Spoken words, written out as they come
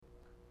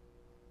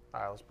All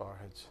right, let's bow our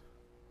heads.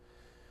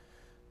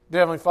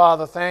 Dear Heavenly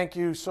Father, thank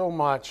you so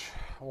much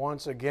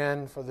once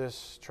again for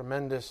this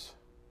tremendous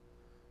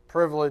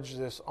privilege,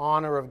 this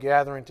honor of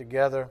gathering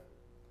together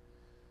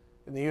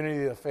in the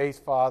unity of the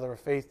faith, Father, a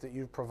faith that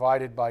you've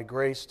provided by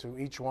grace to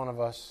each one of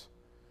us.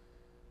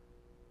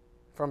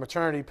 From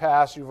eternity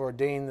past, you've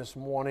ordained this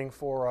morning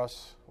for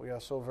us. We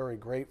are so very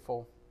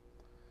grateful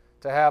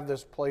to have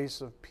this place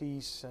of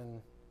peace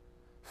and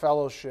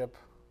fellowship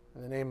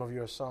in the name of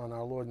your Son,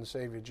 our Lord and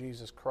Savior,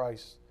 Jesus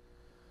Christ.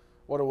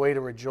 What a way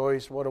to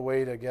rejoice. What a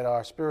way to get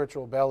our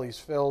spiritual bellies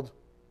filled.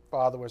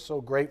 Father, we're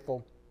so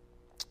grateful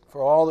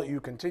for all that you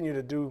continue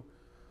to do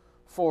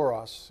for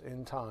us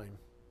in time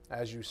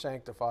as you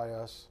sanctify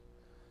us,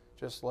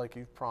 just like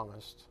you've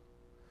promised.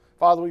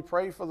 Father, we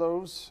pray for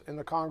those in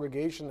the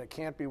congregation that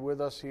can't be with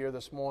us here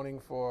this morning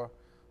for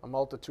a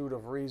multitude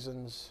of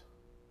reasons.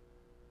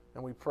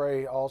 And we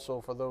pray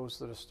also for those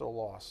that are still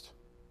lost,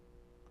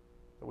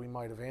 that we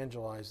might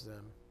evangelize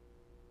them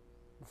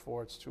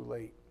before it's too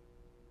late.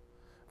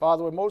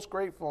 Father, we're most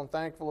grateful and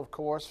thankful, of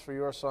course, for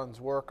your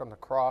Son's work on the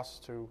cross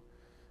to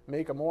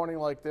make a morning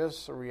like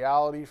this a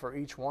reality for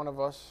each one of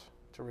us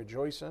to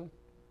rejoice in.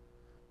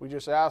 We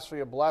just ask for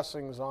your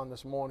blessings on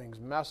this morning's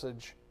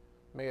message.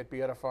 May it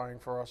be edifying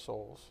for our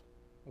souls.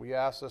 We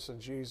ask this in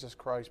Jesus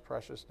Christ's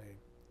precious name.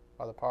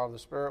 By the power of the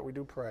Spirit, we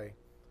do pray.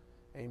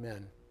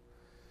 Amen.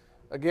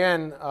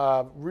 Again,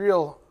 a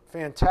real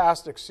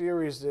fantastic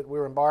series that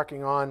we're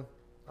embarking on,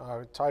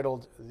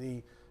 titled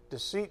The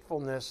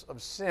Deceitfulness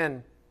of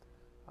Sin.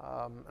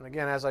 And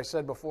again, as I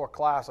said before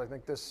class, I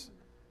think this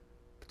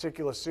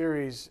particular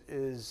series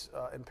is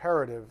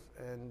imperative,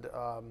 and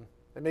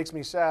it makes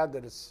me sad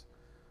that it's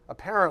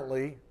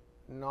apparently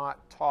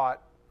not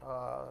taught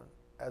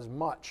as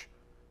much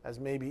as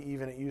maybe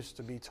even it used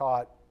to be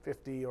taught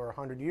 50 or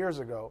 100 years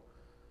ago.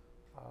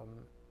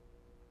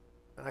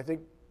 And I think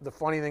the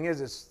funny thing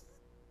is, it's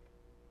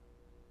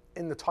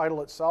in the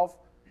title itself,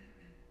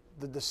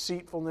 The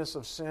Deceitfulness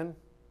of Sin.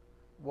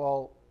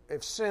 Well,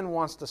 if sin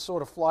wants to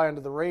sort of fly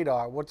under the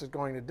radar, what's it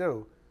going to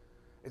do?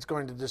 It's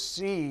going to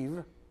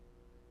deceive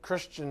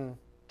Christian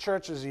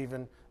churches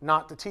even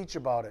not to teach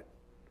about it.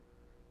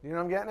 You know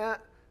what I'm getting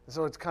at?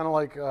 So it's kind of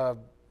like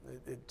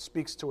it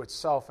speaks to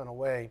itself in a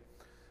way.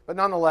 But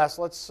nonetheless,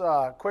 let's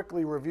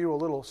quickly review a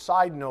little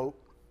side note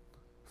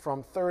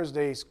from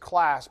Thursday's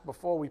class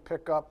before we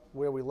pick up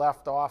where we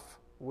left off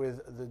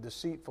with the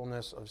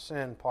deceitfulness of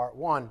sin, part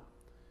 1.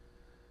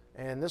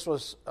 And this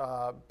was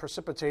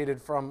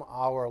precipitated from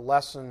our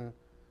lesson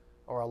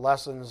or our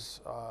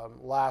lessons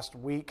last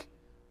week.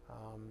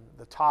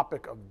 The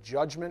topic of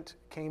judgment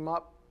came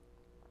up.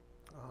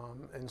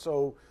 And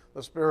so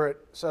the Spirit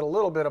said a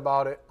little bit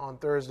about it on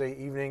Thursday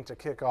evening to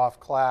kick off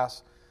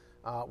class.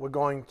 We're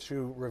going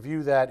to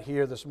review that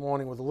here this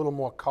morning with a little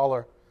more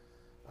color,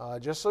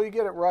 just so you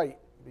get it right,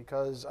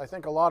 because I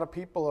think a lot of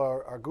people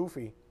are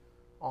goofy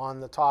on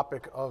the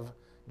topic of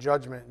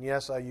judgment. And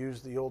yes, I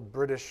use the old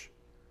British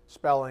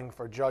spelling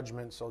for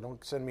judgment, so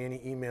don't send me any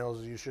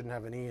emails. You shouldn't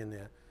have an E in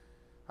there.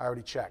 I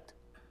already checked.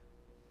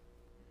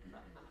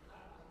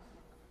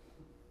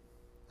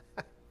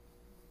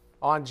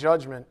 On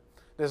judgment,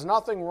 there's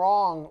nothing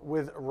wrong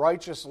with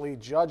righteously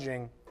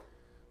judging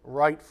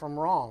right from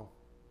wrong.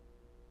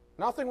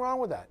 Nothing wrong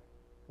with that.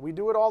 We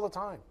do it all the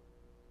time.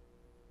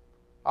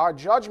 Our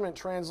judgment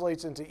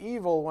translates into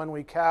evil when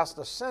we cast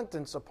a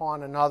sentence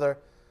upon another,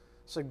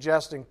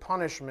 suggesting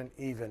punishment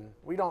even.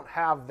 We don't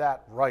have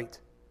that right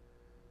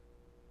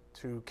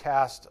to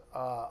cast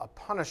a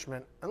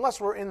punishment unless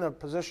we're in the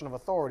position of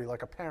authority,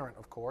 like a parent,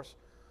 of course,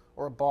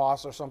 or a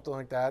boss or something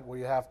like that, where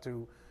you have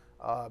to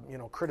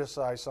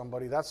criticize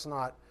somebody. That's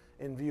not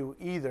in view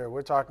either.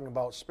 We're talking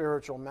about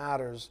spiritual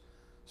matters.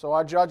 So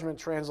our judgment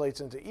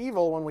translates into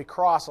evil when we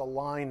cross a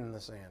line in the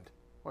sand,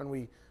 when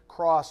we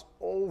cross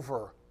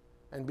over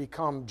and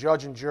become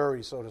judge and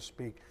jury, so to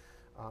speak.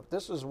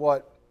 This is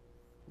what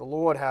the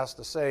Lord has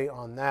to say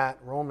on that.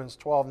 Romans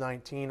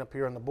 12:19 up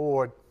here on the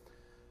board.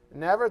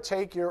 Never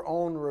take your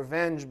own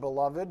revenge,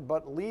 beloved,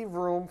 but leave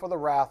room for the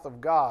wrath of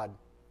God.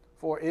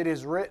 For it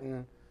is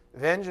written,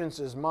 vengeance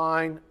is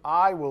mine,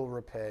 I will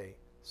repay,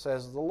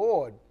 says the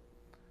Lord.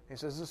 He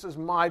says, this is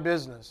my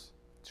business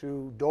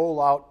to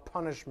dole out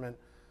punishment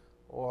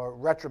or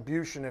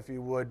retribution, if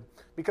you would,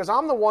 because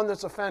I'm the one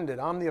that's offended.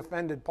 I'm the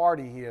offended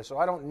party here, so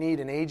I don't need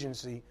an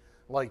agency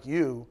like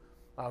you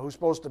who's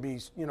supposed to be,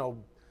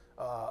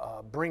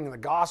 bringing the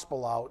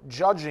gospel out,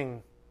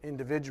 judging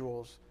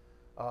individuals,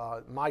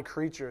 my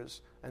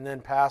creatures, and then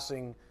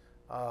passing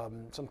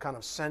some kind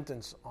of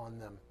sentence on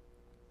them.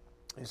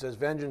 He says,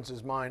 vengeance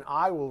is mine,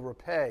 I will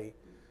repay.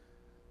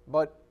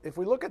 But if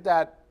we look at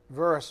that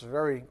verse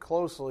very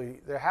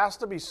closely, there has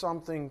to be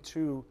something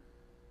to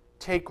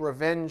take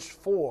revenge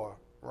for,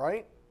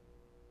 right?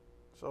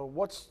 So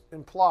what's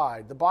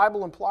implied? The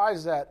Bible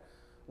implies that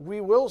we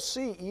will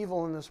see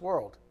evil in this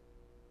world,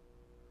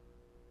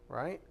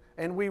 right?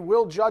 And we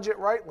will judge it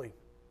rightly.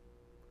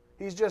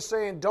 He's just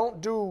saying, don't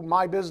do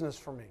my business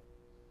for me.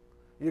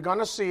 You're going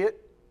to see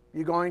it.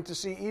 You're going to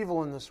see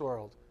evil in this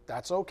world.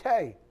 That's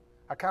okay.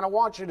 I kind of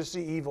want you to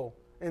see evil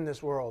in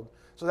this world,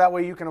 so that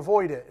way you can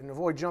avoid it and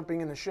avoid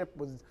jumping in the ship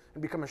and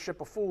become a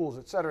ship of fools,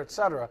 etc.,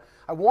 etc.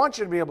 I want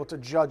you to be able to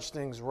judge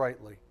things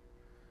rightly.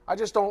 I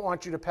just don't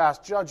want you to pass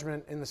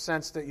judgment in the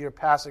sense that you're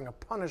passing a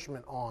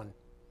punishment on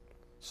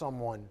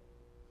someone.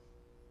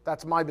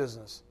 That's my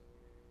business.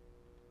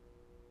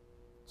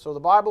 So the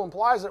Bible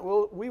implies that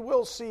we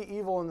will see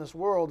evil in this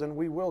world and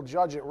we will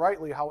judge it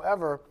rightly.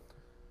 However,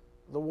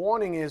 the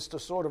warning is to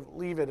sort of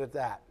leave it at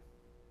that.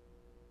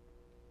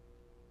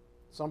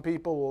 Some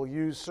people will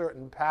use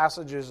certain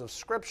passages of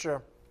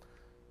Scripture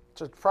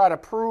to try to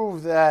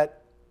prove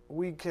that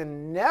we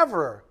can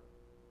never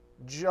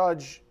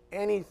judge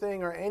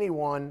anything or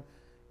anyone,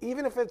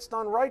 even if it's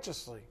done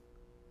righteously.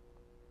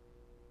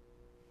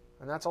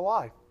 And that's a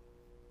lie.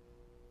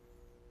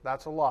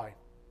 That's a lie.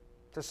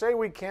 To say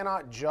we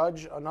cannot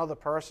judge another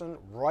person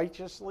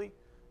righteously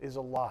is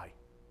a lie.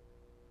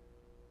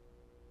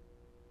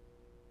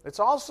 It's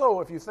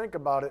also, if you think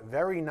about it,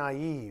 very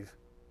naive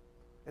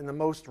in the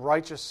most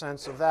righteous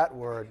sense of that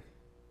word.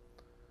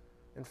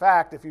 In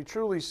fact, if you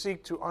truly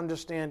seek to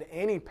understand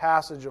any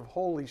passage of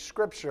Holy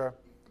Scripture,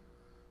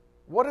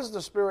 what has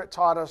the Spirit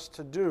taught us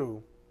to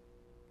do?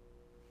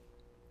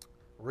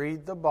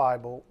 Read the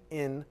Bible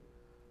in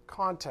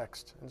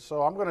context. And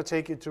so I'm going to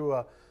take you to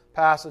a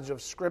passage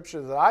of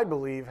Scripture that I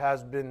believe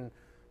has been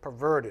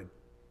perverted.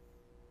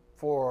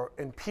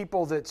 And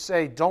people that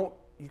say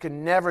you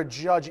can never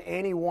judge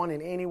anyone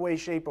in any way,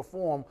 shape, or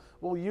form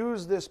will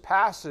use this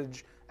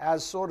passage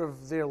as sort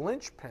of their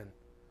linchpin.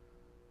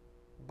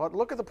 But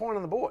look at the point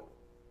on the board.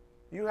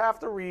 You have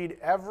to read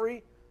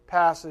every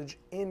passage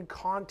in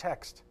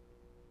context.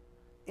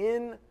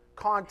 In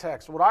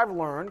context. What I've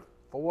learned,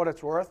 for what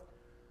it's worth,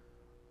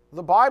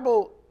 the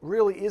Bible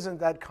really isn't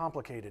that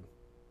complicated.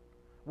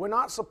 We're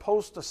not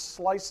supposed to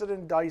slice it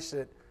and dice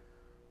it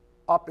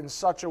up in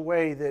such a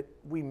way that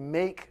we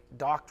make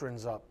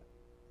doctrines up.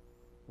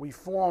 We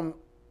form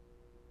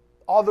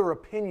other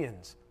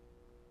opinions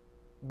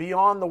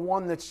beyond the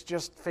one that's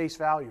just face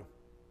value,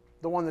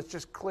 the one that's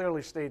just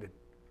clearly stated.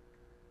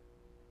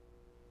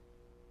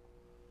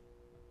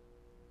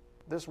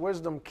 This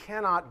wisdom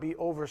cannot be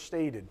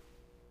overstated.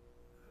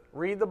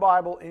 Read the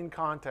Bible in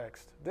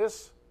context.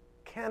 This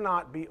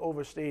cannot be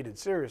overstated,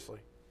 seriously.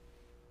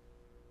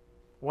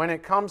 When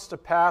it comes to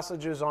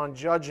passages on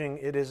judging,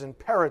 it is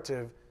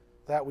imperative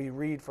that we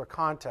read for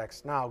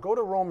context. Now, go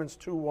to Romans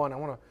 2:1. I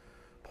want to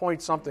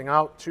point something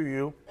out to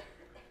you.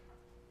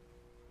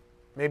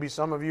 Maybe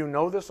some of you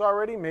know this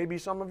already, maybe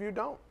some of you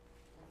don't.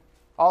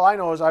 All I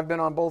know is I've been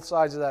on both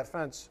sides of that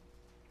fence.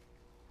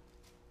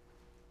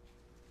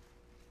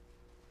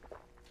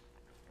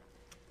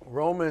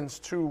 Romans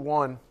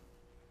 2:1.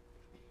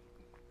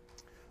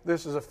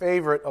 This is a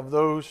favorite of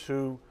those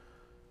who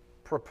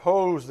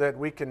propose that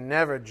we can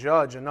never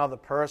judge another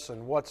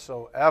person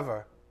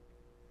whatsoever.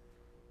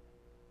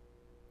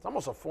 It's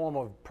almost a form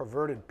of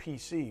perverted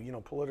PC,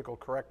 political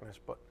correctness.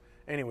 But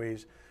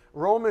anyways,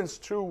 Romans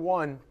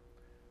 2:1.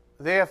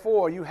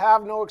 Therefore, you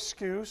have no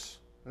excuse.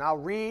 Now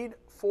read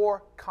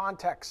for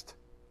context.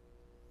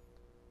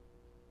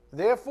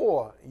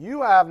 Therefore,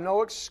 you have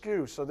no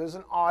excuse. So there's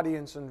an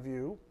audience in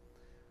view.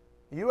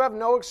 You have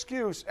no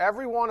excuse,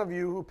 every one of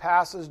you who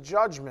passes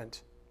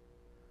judgment.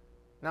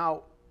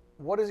 Now,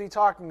 what is he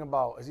talking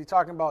about? Is he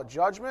talking about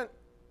judgment?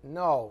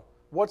 No.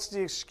 What's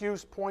the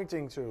excuse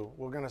pointing to?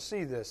 We're going to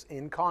see this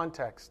in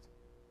context.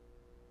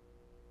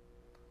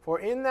 For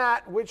in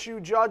that which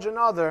you judge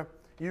another,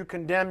 you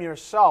condemn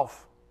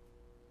yourself.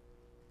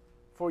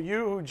 For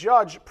you who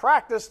judge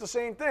practice the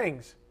same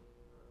things.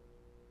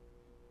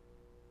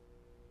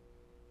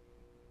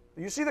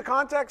 You see the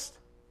context?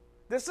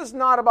 This is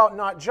not about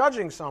not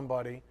judging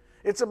somebody.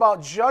 It's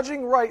about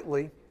judging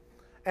rightly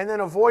and then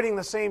avoiding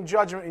the same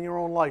judgment in your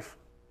own life.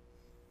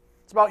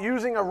 It's about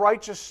using a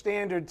righteous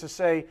standard to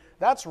say,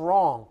 that's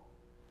wrong,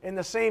 and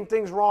the same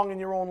thing's wrong in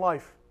your own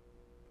life.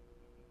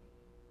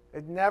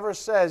 It never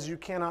says you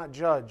cannot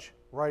judge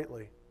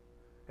rightly.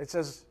 It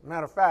says,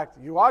 matter of fact,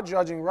 you are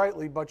judging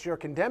rightly, but you're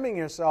condemning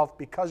yourself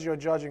because you're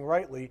judging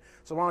rightly,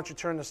 so why don't you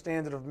turn the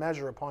standard of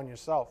measure upon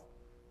yourself?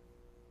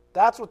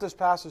 That's what this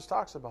passage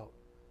talks about.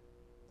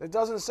 It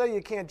doesn't say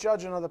you can't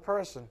judge another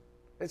person.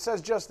 It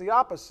says just the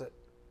opposite.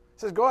 It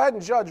says go ahead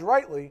and judge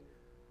rightly,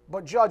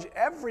 but judge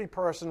every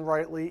person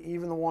rightly,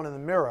 even the one in the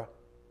mirror.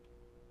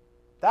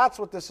 That's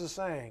what this is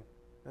saying.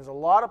 There's a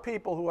lot of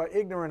people who are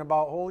ignorant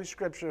about Holy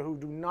Scripture who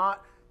do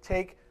not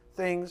take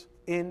things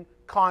in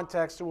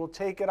context, who will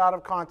take it out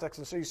of context.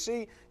 And so you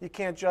see, you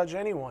can't judge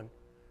anyone.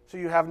 So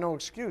you have no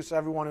excuse,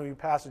 everyone who you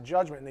pass a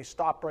judgment, and they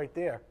stop right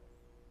there.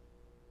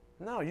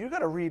 No, you got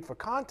to read for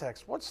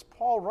context. What's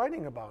Paul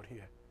writing about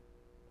here?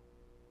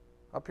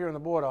 Up here on the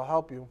board, I'll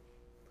help you.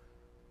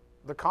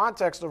 The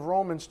context of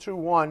Romans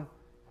 2:1,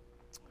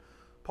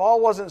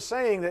 Paul wasn't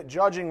saying that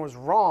judging was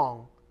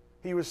wrong.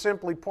 He was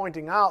simply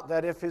pointing out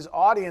that if his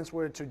audience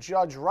were to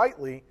judge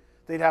rightly,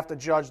 they'd have to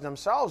judge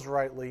themselves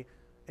rightly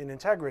in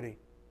integrity.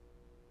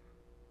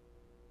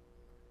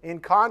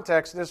 In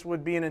context, this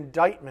would be an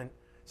indictment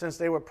since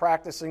they were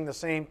practicing the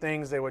same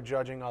things they were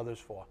judging others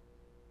for.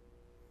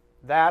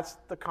 That's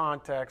the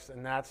context,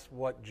 and that's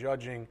what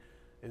judging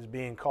is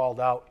being called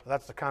out.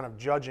 That's the kind of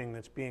judging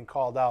that's being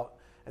called out,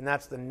 and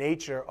that's the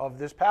nature of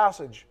this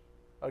passage.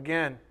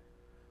 Again,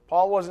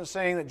 Paul wasn't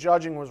saying that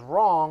judging was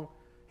wrong.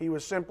 He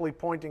was simply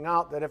pointing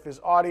out that if his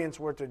audience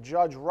were to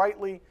judge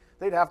rightly,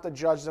 they'd have to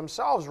judge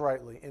themselves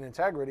rightly in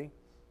integrity.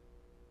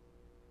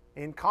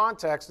 In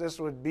context, this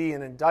would be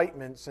an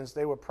indictment since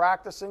they were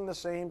practicing the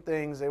same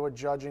things they were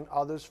judging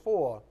others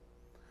for.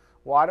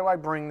 Why do I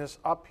bring this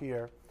up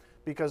here?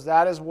 Because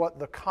that is what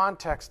the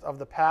context of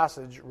the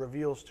passage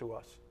reveals to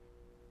us.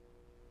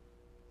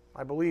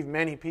 I believe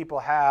many people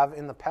have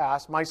in the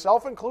past,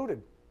 myself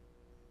included.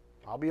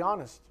 I'll be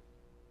honest.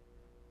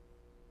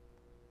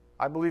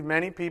 I believe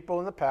many people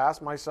in the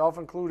past, myself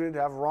included,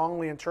 have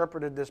wrongly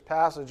interpreted this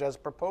passage as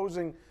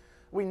proposing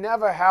we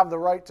never have the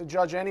right to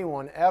judge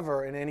anyone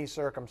ever in any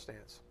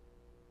circumstance.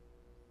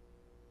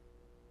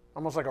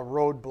 Almost like a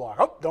roadblock.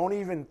 Oh, don't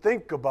even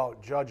think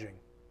about judging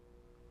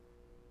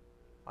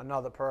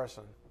another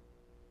person.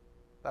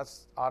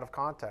 That's out of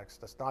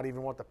context. That's not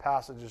even what the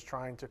passage is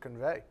trying to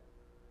convey.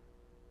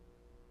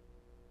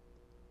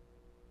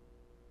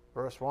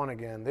 Verse 1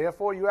 again.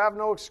 Therefore you have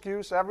no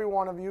excuse, every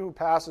one of you who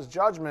passes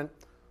judgment,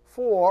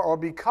 for or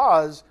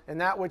because in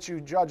that which you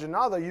judge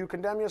another, you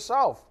condemn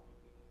yourself.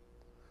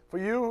 For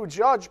you who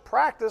judge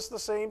practice the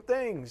same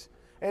things,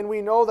 and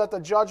we know that the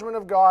judgment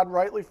of God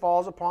rightly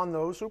falls upon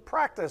those who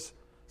practice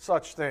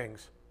such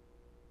things.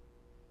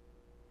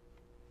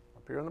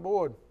 Up here on the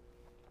board.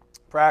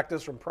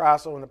 Practice from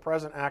prasso in the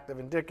present active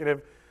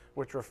indicative,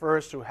 which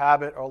refers to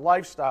habit or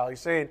lifestyle. He's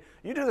saying,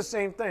 you do the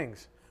same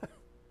things.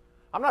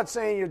 I'm not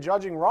saying you're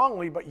judging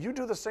wrongly, but you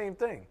do the same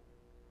thing.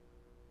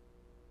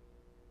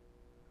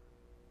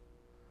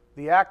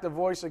 The active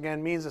voice,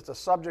 again, means that the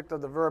subject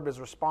of the verb is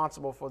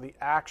responsible for the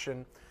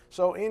action.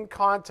 So in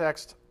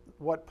context,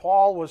 what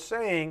Paul was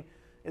saying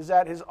is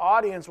that his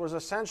audience was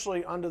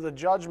essentially under the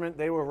judgment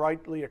they were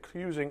rightly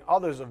accusing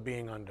others of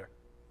being under.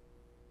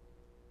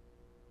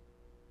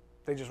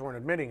 They just weren't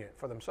admitting it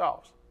for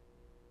themselves.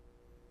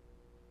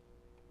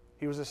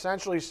 He was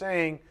essentially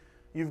saying,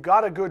 you've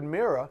got a good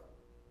mirror,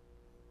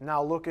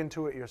 now look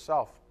into it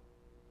yourself.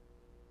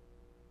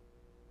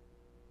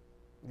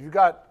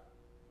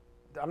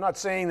 I'm not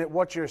saying that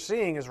what you're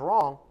seeing is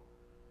wrong.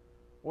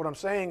 What I'm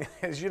saying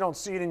is you don't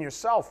see it in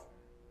yourself.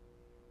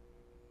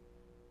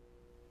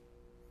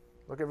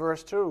 Look at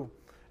verse 2.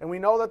 And we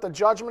know that the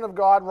judgment of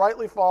God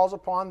rightly falls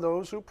upon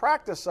those who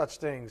practice such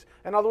things.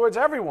 In other words,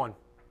 everyone.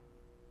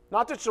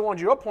 Not just the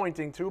ones you're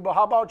pointing to, but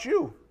how about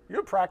you?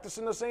 You're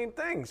practicing the same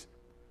things.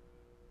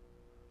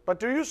 But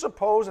do you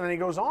suppose, and then he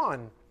goes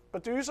on,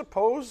 but do you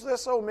suppose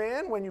this, O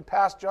man, when you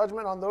pass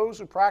judgment on those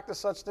who practice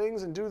such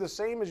things and do the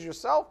same as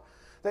yourself,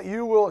 that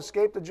you will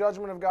escape the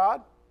judgment of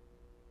God?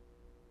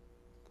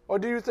 Or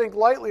do you think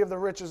lightly of the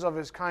riches of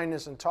his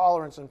kindness and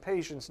tolerance and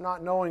patience,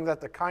 not knowing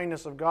that the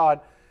kindness of God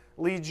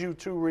leads you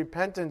to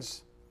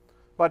repentance?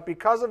 But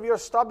because of your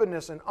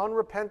stubbornness and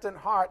unrepentant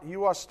heart,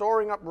 you are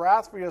storing up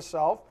wrath for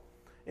yourself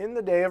in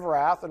the day of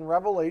wrath and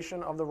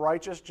revelation of the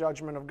righteous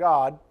judgment of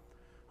God,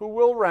 who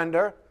will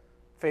render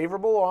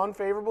favorable or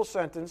unfavorable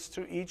sentence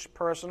to each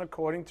person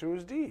according to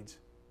his deeds.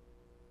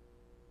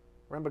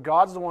 Remember,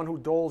 God's the one who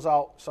doles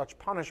out such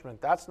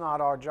punishment. That's not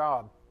our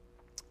job.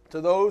 To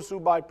those who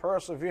by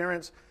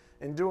perseverance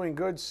in doing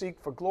good seek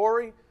for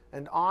glory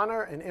and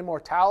honor and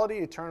immortality,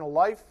 eternal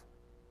life.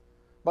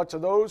 But to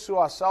those who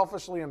are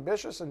selfishly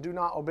ambitious and do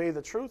not obey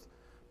the truth,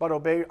 but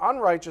obey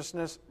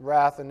unrighteousness,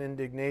 wrath, and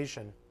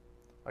indignation.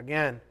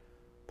 Again,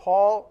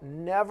 Paul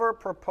never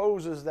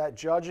proposes that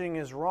judging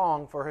is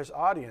wrong for his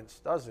audience,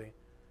 does he?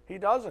 He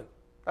doesn't.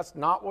 That's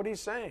not what he's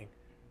saying.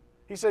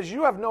 He says,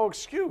 you have no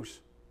excuse.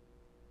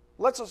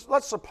 Let's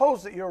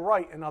suppose that you're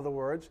right, in other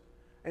words.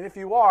 And if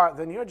you are,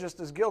 then you're just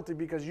as guilty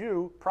because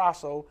you,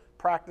 prasso,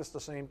 practice the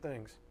same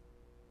things.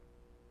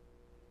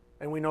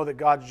 And we know that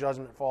God's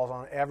judgment falls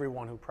on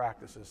everyone who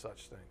practices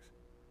such things.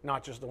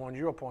 Not just the ones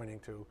you're pointing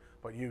to,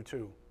 but you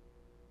too.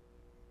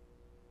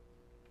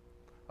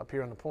 Up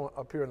here on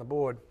the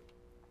board,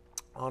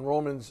 on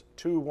Romans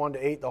 2,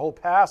 1-8, the whole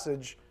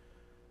passage,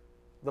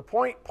 the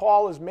point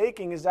Paul is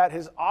making is that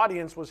his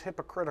audience was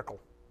hypocritical.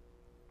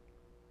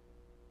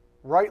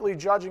 Rightly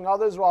judging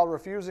others while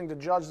refusing to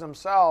judge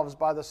themselves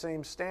by the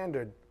same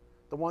standard,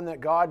 the one that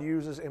God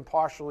uses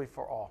impartially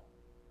for all.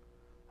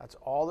 That's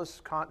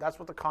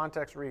what the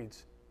context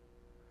reads.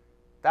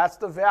 That's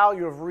the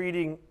value of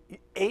reading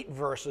 8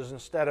 verses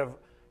instead of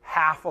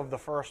half of the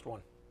first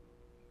one.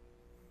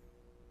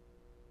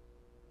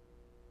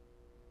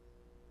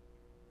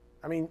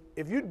 I mean,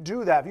 if you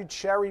do that, if you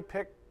cherry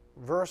pick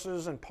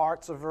verses and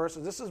parts of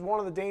verses, this is one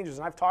of the dangers,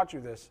 and I've taught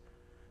you this.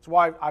 It's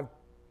why I've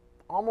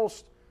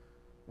almost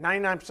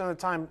 99% of the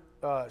time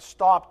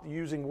stopped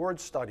using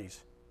word studies.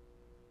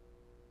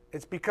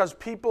 It's because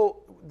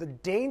the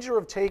danger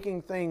of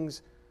taking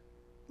things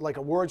like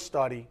a word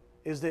study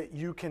is that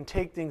you can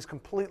take things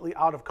completely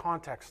out of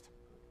context.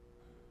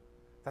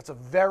 That's a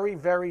very,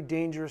 very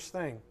dangerous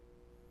thing.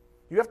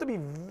 You have to be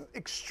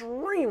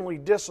extremely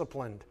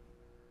disciplined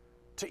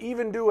to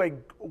even do a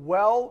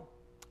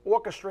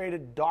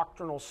orchestrated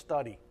doctrinal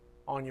study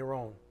on your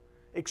own.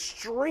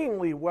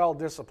 Extremely well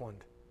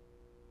disciplined.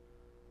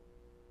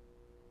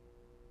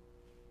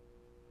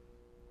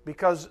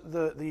 Because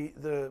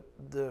the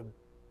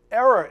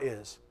error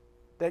is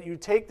that you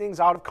take things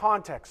out of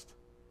context.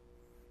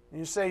 And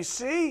you say,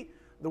 see,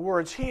 the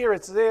word's here,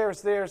 it's there,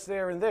 it's there, it's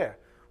there, and there.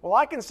 Well,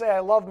 I can say I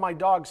love my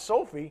dog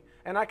Sophie,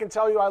 and I can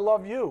tell you I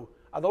love you.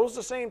 Are those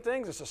the same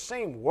things? It's the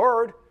same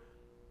word,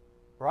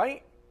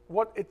 right?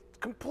 It's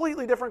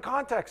completely different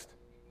context.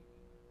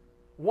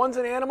 One's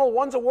an animal,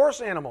 one's a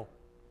worse animal.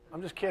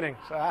 I'm just kidding.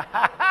 See,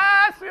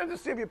 I'm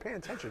just seeing if you're paying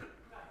attention.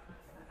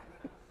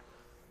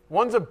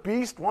 One's a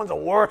beast, one's a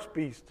worse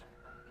beast.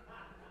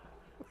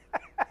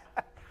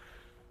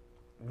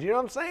 Do you know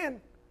what I'm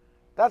saying?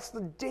 That's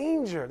the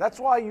danger. That's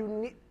why you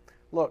need...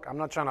 Look, I'm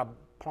not trying to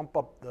pump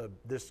up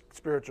this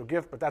spiritual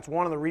gift, but that's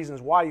one of the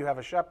reasons why you have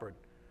a shepherd.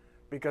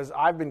 Because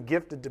I've been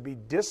gifted to be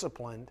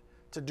disciplined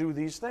to do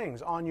these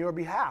things on your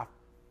behalf,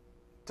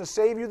 to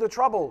save you the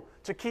trouble,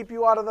 to keep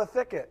you out of the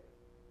thicket.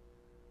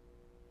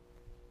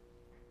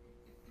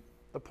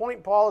 The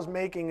point Paul is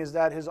making is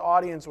that his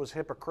audience was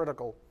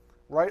hypocritical,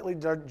 rightly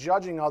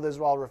judging others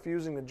while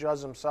refusing to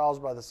judge themselves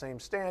by the same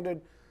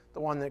standard, the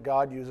one that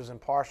God uses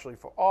impartially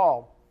for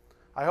all.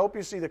 I hope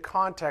you see the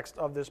context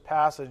of this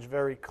passage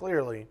very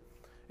clearly.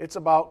 It's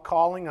about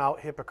calling out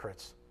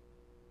hypocrites.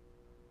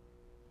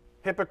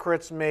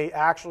 Hypocrites may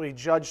actually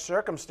judge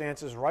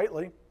circumstances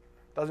rightly.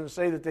 Doesn't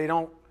say that they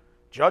don't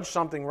judge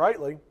something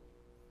rightly.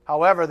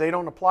 However, they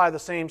don't apply the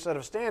same set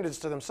of standards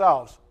to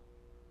themselves.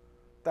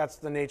 That's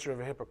the nature of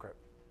a hypocrite.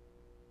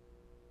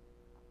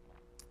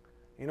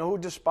 You know who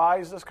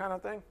despised this kind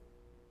of thing?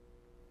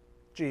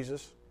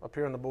 Jesus, up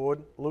here on the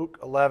board, Luke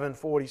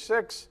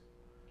 11:46.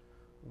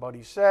 But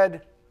he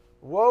said,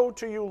 "Woe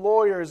to you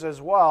lawyers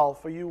as well,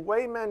 for you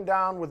weigh men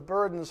down with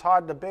burdens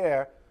hard to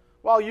bear,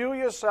 while you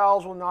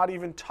yourselves will not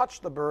even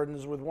touch the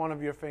burdens with one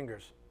of your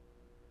fingers."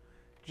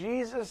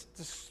 Jesus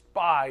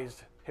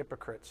despised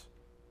hypocrites.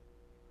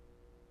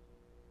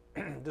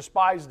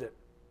 Despised it.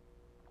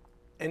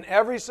 And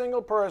every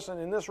single person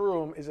in this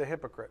room is a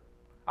hypocrite.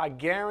 I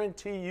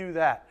guarantee you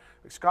that.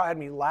 Scott had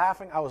me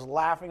laughing. I was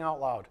laughing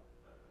out loud.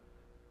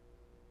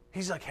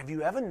 He's like, have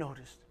you ever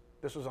noticed?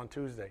 This was on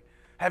Tuesday.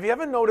 Have you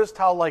ever noticed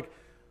how, like,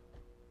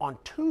 on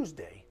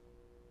Tuesday,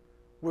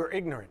 we're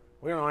ignorant.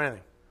 We don't know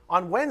anything.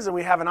 On Wednesday,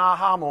 we have an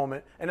aha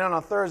moment. And then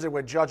on Thursday,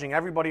 we're judging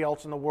everybody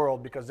else in the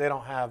world because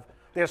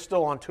they're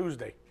still on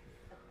Tuesday.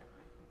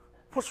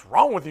 What's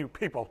wrong with you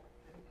people?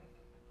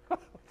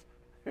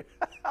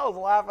 I was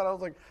laughing. I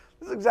was like,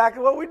 this is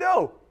exactly what we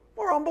do.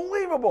 We're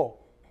unbelievable.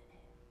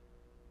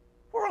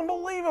 We're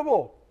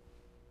unbelievable.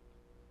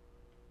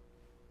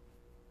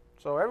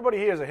 So everybody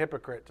here is a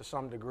hypocrite to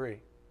some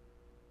degree.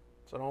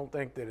 So don't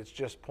think that it's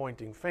just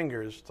pointing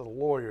fingers to the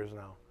lawyers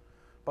now.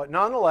 But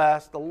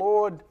nonetheless, the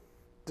Lord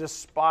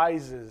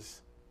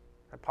despises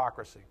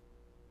hypocrisy.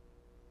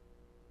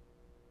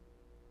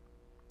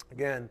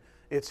 Again,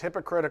 it's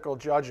hypocritical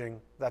judging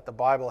that the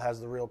Bible has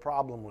the real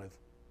problem with.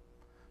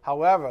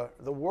 However,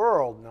 the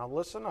world, now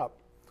listen up,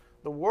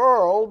 the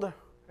world,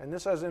 and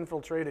this has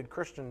infiltrated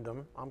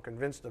Christendom, I'm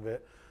convinced of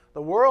it,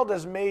 the world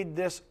has made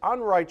this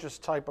unrighteous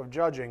type of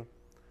judging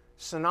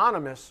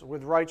synonymous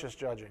with righteous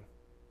judging.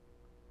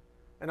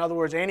 In other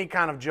words, any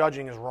kind of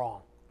judging is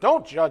wrong.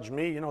 Don't judge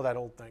me, you know that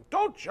old thing.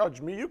 Don't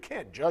judge me, you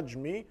can't judge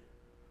me.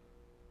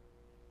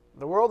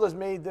 The world has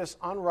made this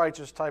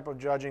unrighteous type of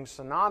judging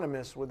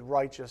synonymous with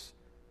righteous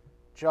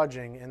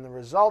judging, and the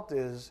result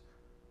is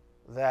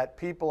that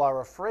people are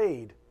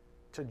afraid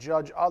to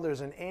judge others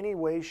in any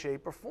way,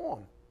 shape, or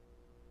form.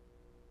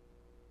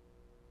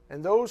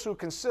 And those who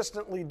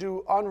consistently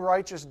do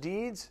unrighteous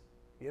deeds,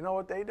 you know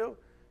what they do?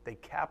 They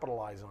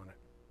capitalize on it.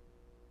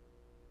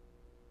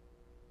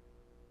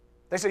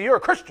 They say, you're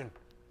a Christian.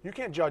 You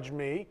can't judge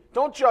me.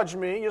 Don't judge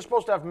me. You're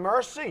supposed to have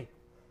mercy.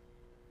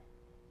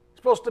 You're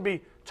supposed to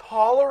be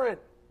tolerant.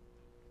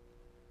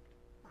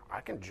 I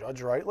can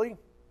judge rightly.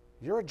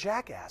 You're a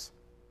jackass.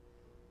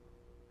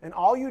 And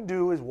all you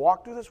do is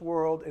walk through this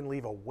world and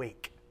leave a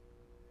wake.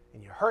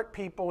 And you hurt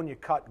people and you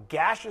cut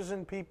gashes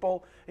in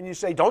people and you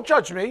say, don't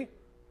judge me.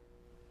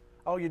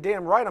 Oh, you're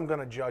damn right I'm going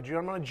to judge you.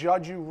 I'm going to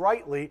judge you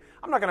rightly.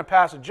 I'm not going to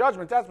pass a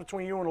judgment. That's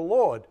between you and the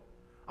Lord.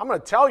 I'm going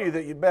to tell you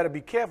that you better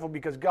be careful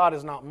because God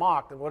is not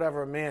mocked, and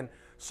whatever a man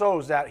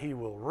sows, that he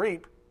will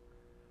reap.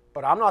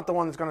 But I'm not the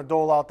one that's going to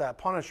dole out that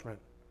punishment.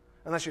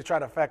 Unless you try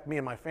to affect me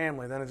and my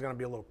family, then there's going to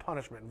be a little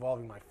punishment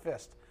involving my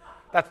fist.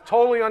 That's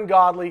totally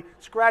ungodly.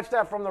 Scratch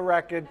that from the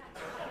record.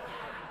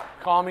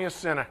 Call me a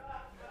sinner.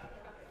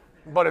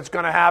 But it's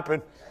going to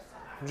happen.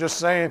 I'm just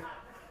saying.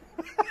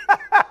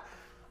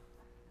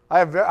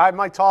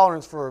 My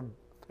tolerance for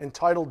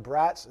entitled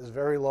brats is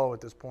very low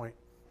at this point.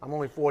 I'm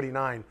only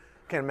 49.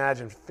 Can't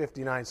imagine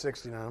 59,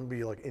 69. I'm going to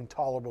be like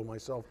intolerable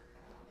myself.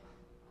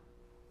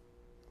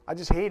 I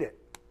just hate it.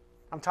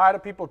 I'm tired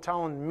of people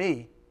telling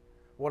me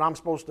what I'm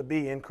supposed to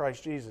be in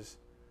Christ Jesus.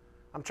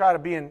 I'm tired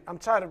of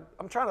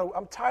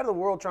the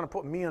world trying to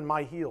put me on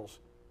my heels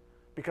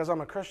because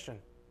I'm a Christian.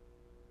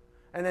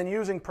 and then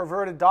using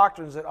perverted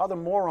doctrines that other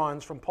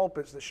morons from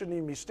pulpits that shouldn't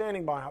even be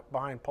standing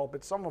behind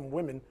pulpits, some of them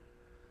women,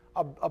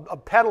 are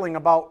peddling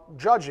about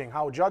judging,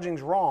 how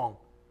judging's wrong.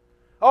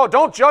 Oh,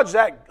 don't judge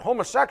that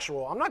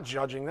homosexual. I'm not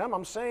judging them.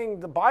 I'm saying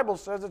the Bible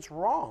says it's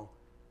wrong.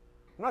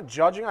 I'm not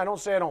judging. I don't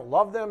say I don't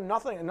love them.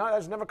 Nothing.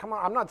 That's never come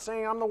out. I'm not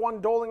saying I'm the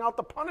one doling out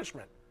the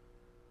punishment.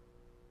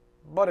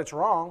 But it's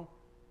wrong.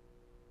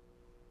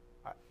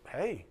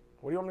 Hey,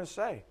 what do you want me to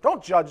say?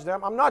 Don't judge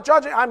them. I'm not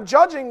judging. I'm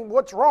judging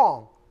what's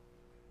wrong.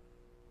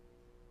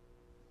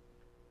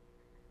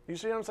 You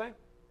see what I'm saying?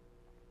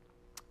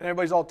 And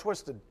everybody's all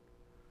twisted.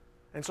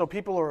 And so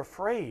people are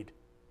afraid.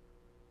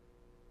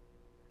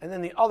 And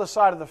then the other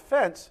side of the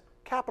fence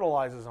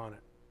capitalizes on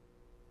it.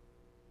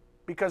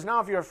 Because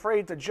now if you're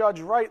afraid to judge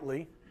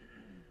rightly,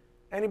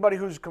 anybody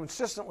who's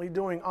consistently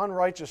doing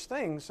unrighteous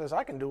things says,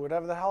 I can do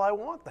whatever the hell I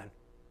want then.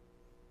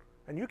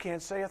 And you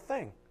can't say a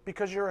thing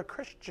because you're a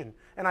Christian.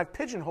 And I've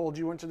pigeonholed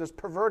you into this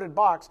perverted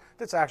box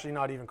that's actually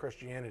not even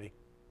Christianity.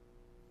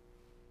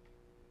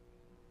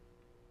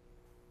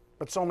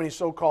 But so many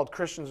so-called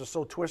Christians are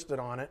so twisted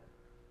on it,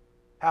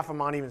 half of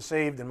them aren't even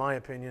saved, in my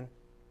opinion,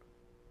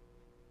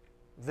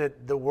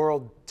 that the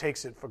world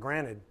takes it for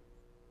granted.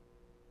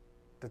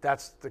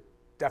 That's the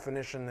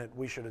definition that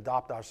we should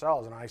adopt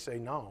ourselves. And I say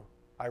no.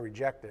 I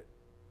reject it.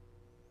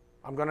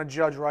 I'm going to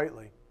judge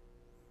rightly.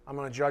 I'm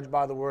going to judge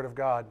by the Word of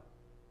God.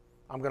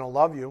 I'm going to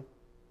love you,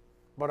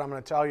 but I'm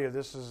going to tell you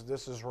this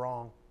is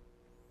wrong.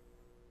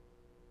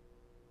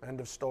 End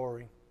of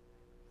story.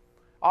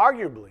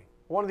 Arguably,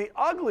 one of the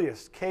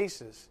ugliest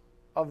cases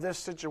of this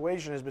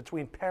situation is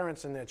between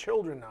parents and their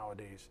children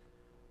nowadays.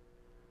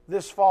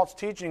 This false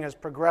teaching has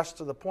progressed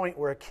to the point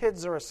where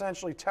kids are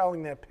essentially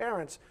telling their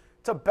parents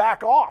to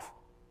back off.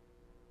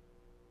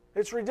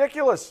 It's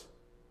ridiculous.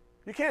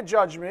 You can't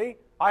judge me.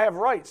 I have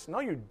rights. No,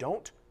 you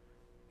don't.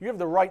 You have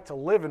the right to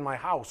live in my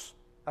house.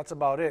 That's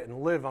about it.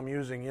 And live, I'm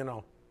using,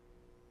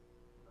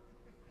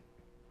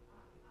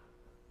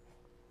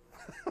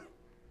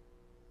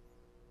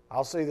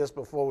 I'll say this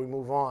before we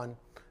move on.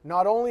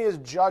 Not only is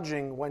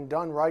judging, when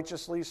done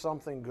righteously,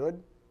 something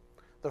good,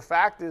 the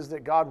fact is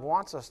that God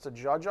wants us to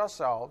judge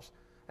ourselves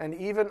and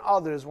even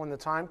others when the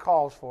time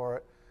calls for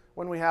it,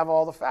 when we have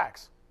all the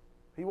facts.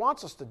 He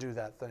wants us to do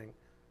that thing.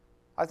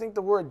 I think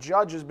the word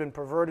judge has been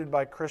perverted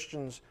by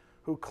Christians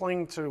who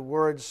cling to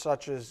words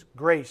such as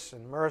grace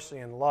and mercy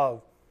and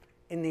love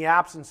in the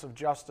absence of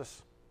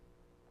justice.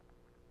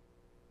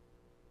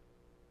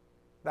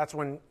 That's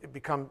when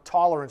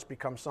tolerance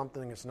becomes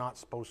something it's not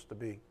supposed to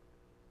be.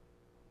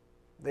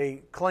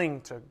 They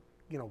cling to,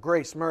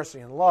 grace, mercy,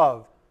 and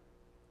love.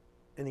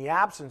 In the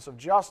absence of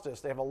justice,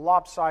 they have a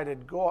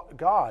lopsided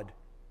God.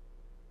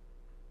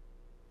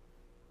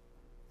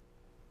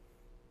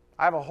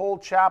 I have a whole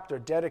chapter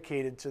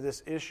dedicated to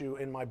this issue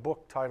in my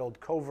book titled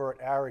Covert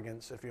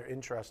Arrogance, if you're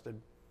interested.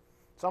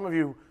 Some of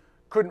you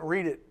couldn't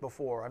read it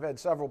before. I've had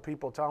several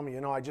people tell me,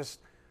 I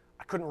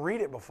couldn't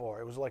read it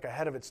before. It was like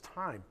ahead of its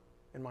time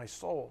in my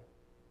soul.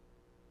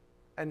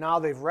 And now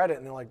they've read it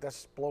and they're like,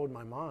 that's blown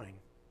my mind.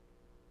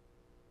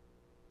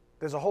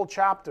 There's a whole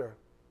chapter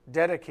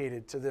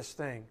dedicated to this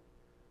thing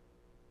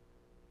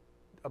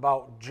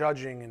about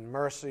judging and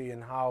mercy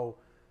and how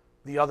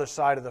the other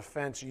side of the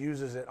fence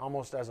uses it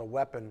almost as a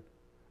weapon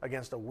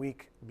against a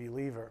weak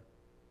believer.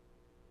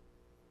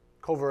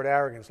 Covert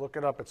Arrogance, look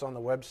it up, it's on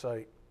the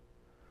website.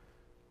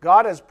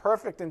 God has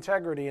perfect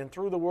integrity, and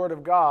through the Word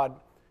of God,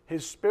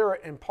 His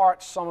Spirit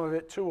imparts some of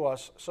it to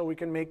us so we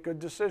can make good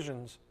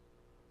decisions.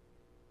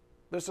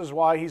 This is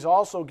why He's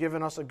also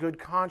given us a good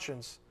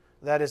conscience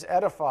that is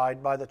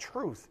edified by the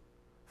truth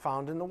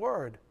found in the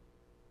Word.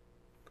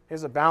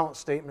 Here's a balance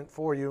statement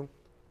for you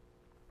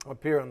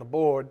up here on the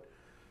board.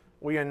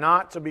 We are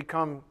not to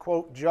become,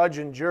 quote, judge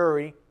and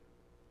jury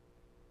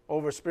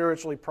over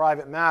spiritually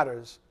private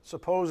matters,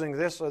 supposing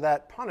this or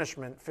that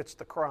punishment fits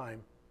the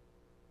crime.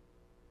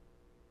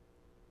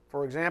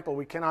 For example,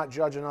 we cannot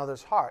judge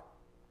another's heart,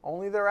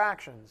 only their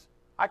actions.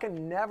 I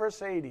can never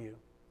say to you,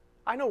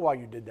 I know why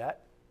you did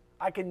that.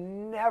 I might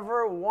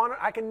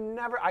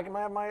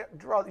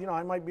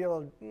be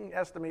able to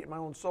estimate my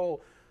own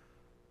soul,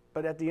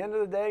 but at the end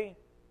of the day,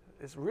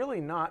 it's really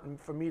not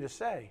for me to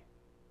say.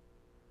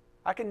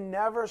 I can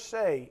never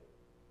say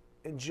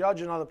and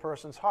judge another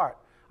person's heart.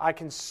 I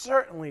can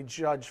certainly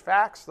judge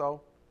facts,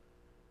 though.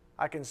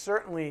 I can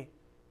certainly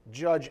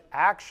judge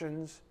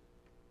actions.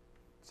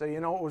 Say,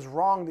 it was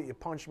wrong that you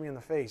punched me in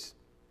the face.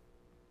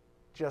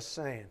 Just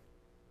saying.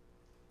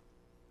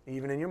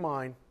 Even in your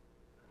mind.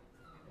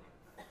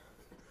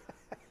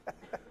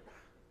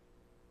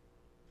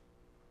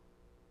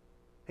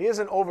 Here's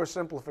an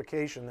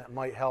oversimplification that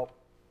might help.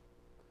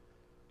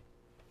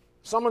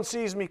 Someone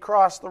sees me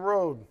cross the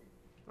road.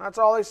 That's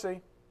all they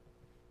see.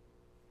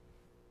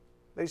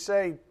 They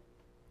say,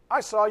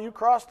 I saw you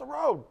cross the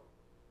road.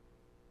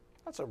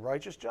 That's a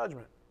righteous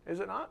judgment, is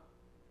it not?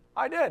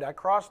 I did. I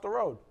crossed the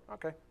road.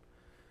 Okay.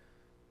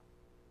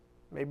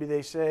 Maybe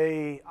they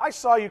say, I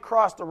saw you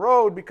cross the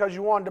road because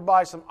you wanted to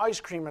buy some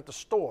ice cream at the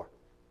store.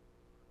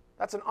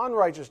 That's an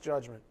unrighteous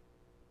judgment.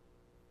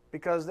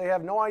 because they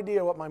have no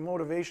idea what my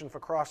motivation for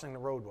crossing the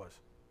road was.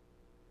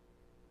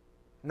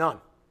 None.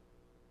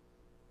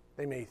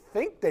 They may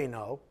think they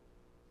know,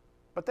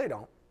 but they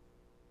don't.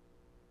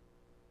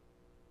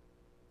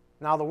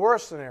 Now, the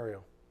worst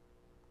scenario.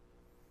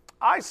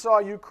 I saw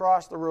you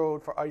cross the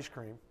road for ice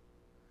cream,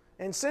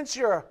 and since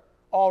you're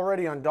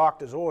already on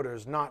doctor's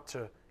orders not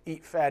to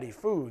eat fatty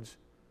foods,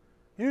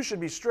 you should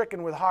be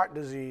stricken with heart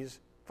disease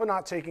for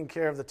not taking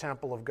care of the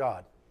temple of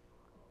God.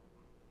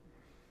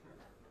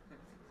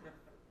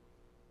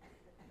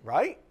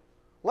 Right?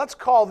 Let's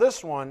call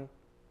this one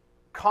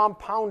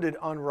compounded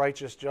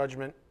unrighteous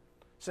judgment,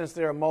 since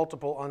there are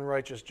multiple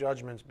unrighteous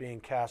judgments being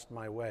cast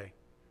my way.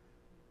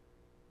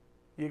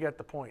 You get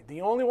the point.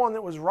 The only one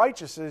that was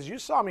righteous is, you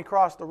saw me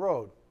cross the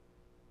road.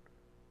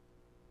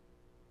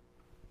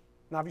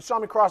 Now, if you saw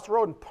me cross the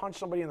road and punch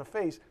somebody in the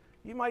face,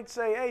 you might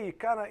say, hey, you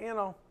kind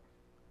of,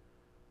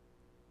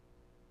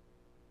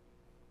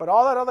 But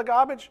all that other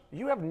garbage,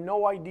 you have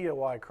no idea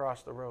why I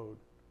crossed the road.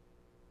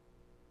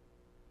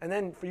 And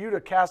then for you to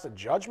cast a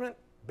judgment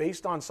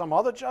based on some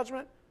other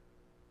judgment,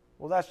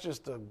 well, that's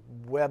just a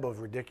web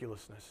of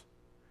ridiculousness.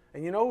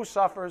 And you know who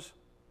suffers?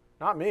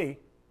 Not me.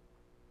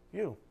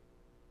 You.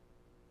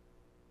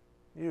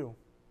 You.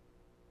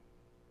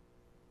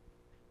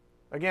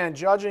 Again,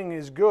 judging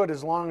is good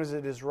as long as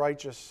it is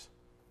righteous.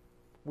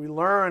 We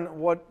learn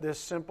what this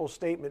simple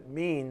statement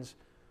means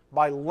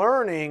by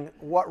learning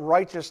what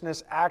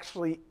righteousness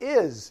actually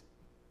is,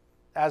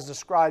 as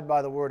described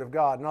by the Word of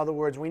God. In other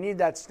words, we need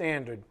that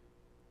standard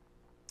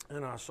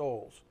in our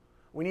souls.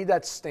 We need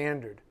that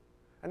standard.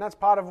 And that's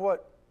part of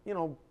what,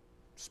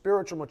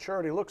 spiritual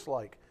maturity looks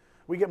like.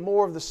 We get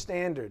more of the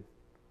standard,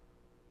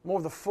 more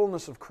of the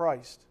fullness of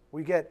Christ.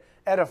 We get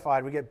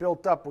edified, we get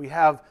built up, we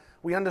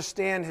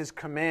understand His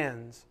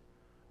commands.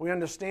 We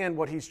understand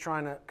what He's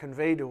trying to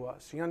convey to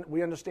us.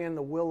 We understand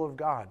the will of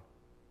God.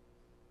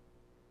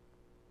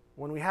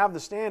 When we have the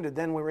standard,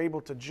 then we're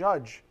able to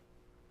judge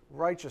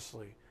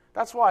righteously.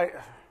 That's why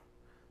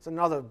it's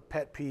another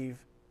pet peeve.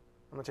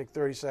 I'm going to take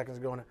 30 seconds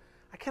going.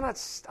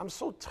 I'm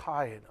so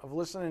tired of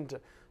listening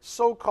to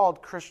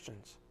so-called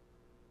Christians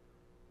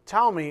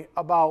tell me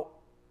about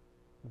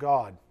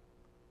God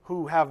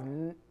who have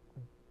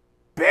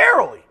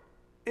barely,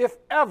 if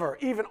ever,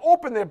 even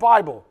opened their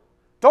Bible.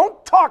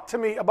 Don't talk to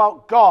me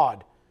about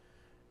God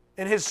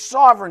and His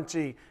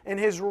sovereignty and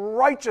His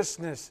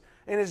righteousness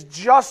and His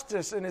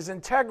justice and His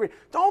integrity.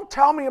 Don't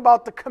tell me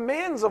about the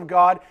commands of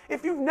God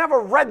if you've never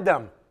read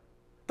them.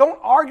 Don't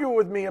argue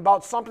with me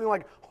about something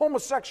like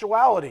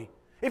homosexuality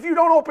if you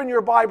don't open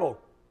your Bible.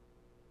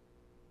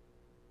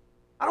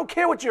 I don't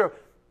care what your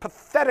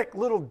pathetic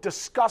little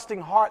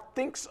disgusting heart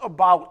thinks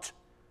about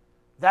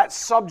that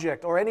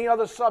subject or any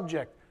other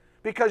subject,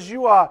 because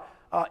you are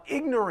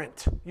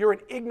ignorant. You're an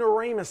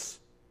ignoramus.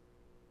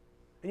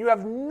 And you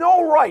have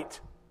no right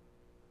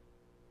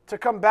to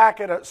come back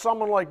at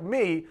someone like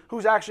me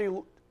who's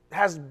actually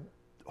has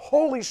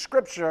Holy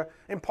Scripture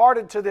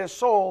imparted to their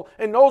soul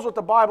and knows what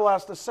the Bible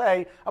has to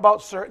say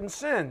about certain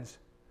sins.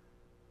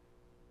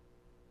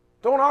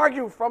 Don't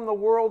argue from the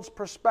world's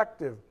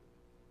perspective.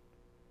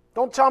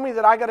 Don't tell me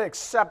that I got to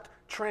accept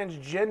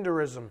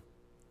transgenderism.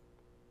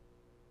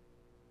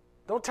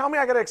 Don't tell me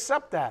I got to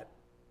accept that,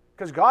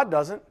 because God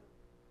doesn't.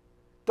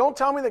 Don't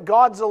tell me that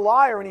God's a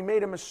liar and He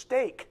made a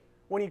mistake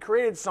when He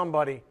created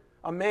somebody,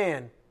 a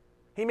man.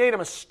 He made a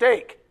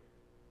mistake.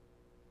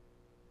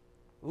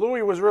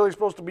 Louis was really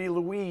supposed to be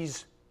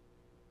Louise.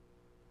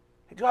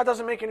 God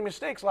doesn't make any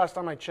mistakes last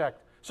time I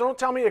checked. So don't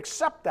tell me to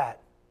accept that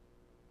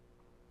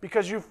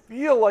because you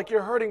feel like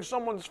you're hurting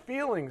someone's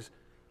feelings.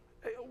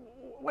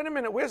 Wait a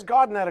minute, where's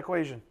God in that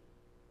equation?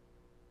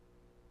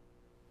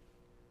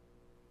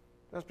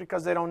 That's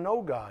because they don't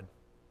know God.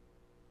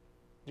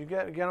 Do you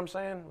get what I'm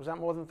saying? Was that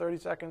more than 30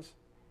 seconds?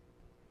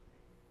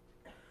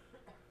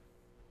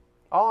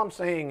 All I'm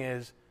saying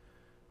is,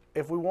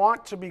 if we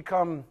want to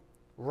become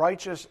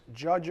righteous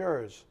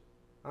judgers,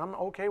 and I'm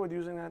okay with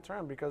using that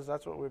term because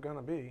that's what we're going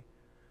to be,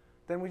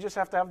 then we just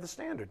have to have the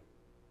standard.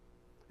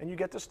 And you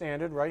get the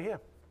standard right here.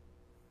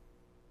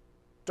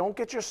 Don't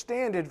get your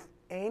standard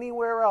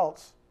anywhere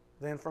else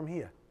than from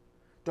here.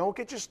 Don't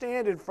get your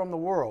standard from the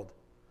world,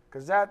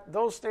 because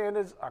those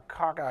standards are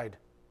cockeyed.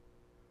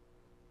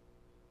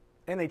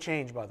 And they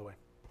change, by the way.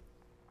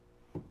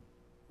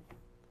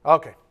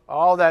 Okay,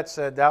 all that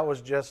said, that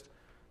was just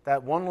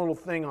that one little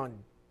thing on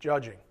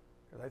judging.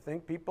 Because I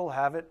think people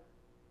have it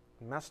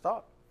messed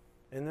up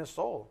in their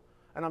soul.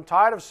 And I'm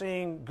tired of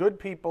seeing good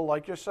people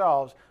like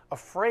yourselves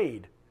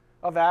afraid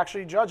of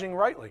actually judging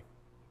rightly.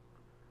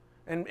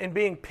 And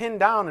being pinned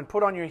down and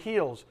put on your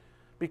heels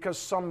because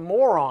some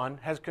moron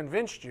has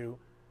convinced you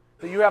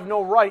that you have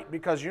no right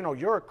because,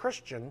 you're a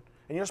Christian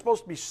and you're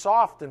supposed to be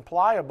soft and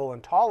pliable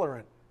and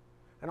tolerant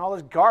and all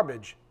this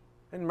garbage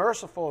and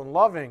merciful and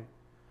loving.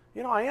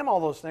 I am all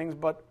those things,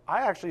 but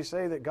I actually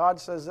say that God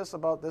says this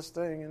about this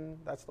thing, and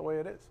that's the way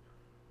it is.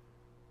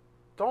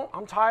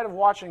 I'm tired of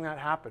watching that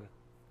happen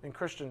in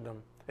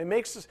Christendom. It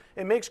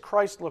makes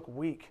Christ look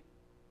weak.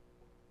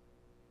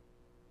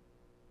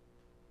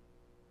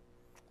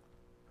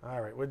 All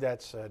right, with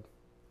that said,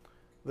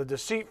 The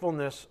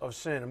deceitfulness of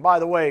sin. And by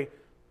the way,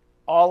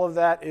 all of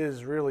that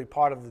is really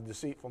part of the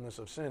deceitfulness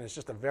of sin. It's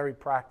just a very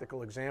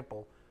practical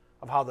example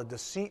of how the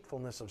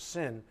deceitfulness of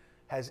sin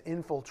has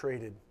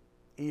infiltrated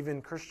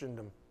even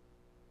Christendom.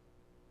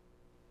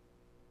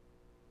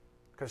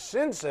 Because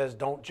sin says,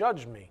 don't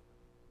judge me,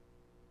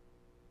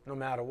 no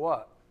matter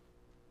what.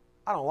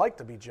 I don't like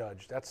to be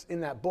judged. That's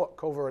in that book,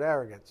 Covert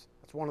Arrogance.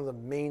 That's one of the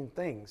main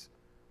things.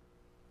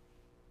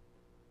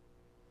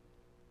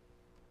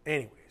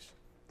 Anyways,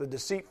 the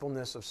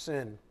deceitfulness of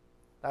sin.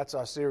 That's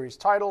our series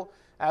title.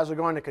 As we're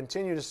going to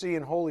continue to see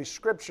in Holy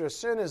Scripture,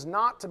 sin is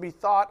not to be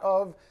thought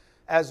of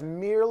as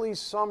merely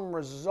some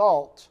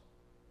result.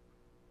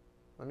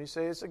 Let me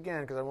say this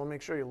again because I want to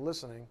make sure you're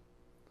listening.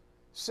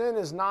 Sin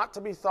is not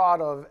to be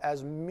thought of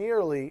as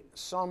merely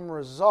some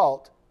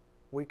result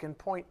we can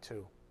point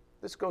to.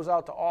 This goes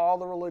out to all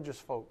the religious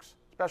folks,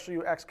 especially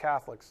you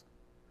ex-Catholics.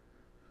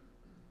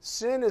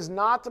 Sin is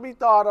not to be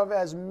thought of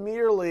as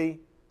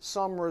merely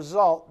some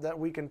result that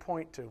we can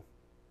point to.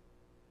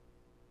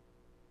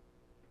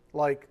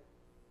 Like,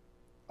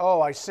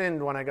 oh, I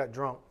sinned when I got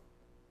drunk.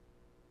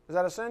 Is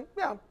that a sin?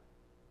 Yeah.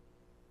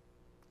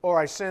 Or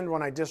I sinned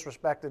when I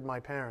disrespected my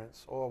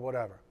parents, or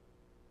whatever.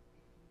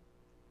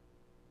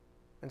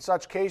 In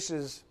such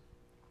cases,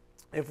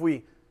 if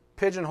we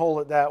pigeonhole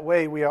it that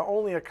way, we are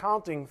only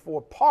accounting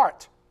for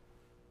part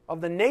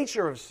of the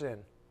nature of sin.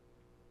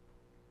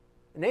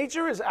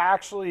 Nature is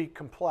actually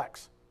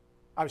complex.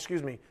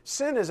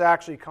 Sin is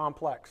actually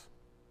complex.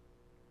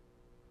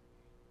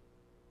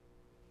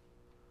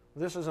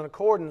 This is in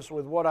accordance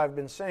with what I've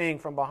been saying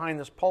from behind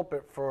this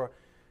pulpit for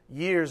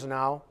years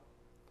now,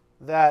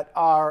 that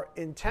our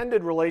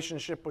intended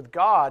relationship with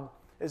God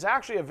is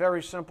actually a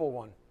very simple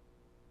one.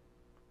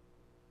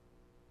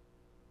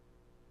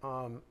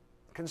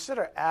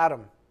 Consider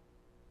Adam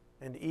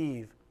and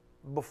Eve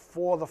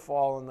before the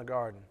fall in the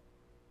garden.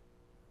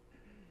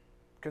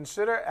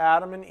 Consider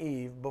Adam and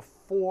Eve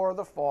before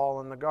the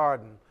fall in the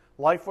garden.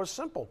 Life was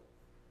simple.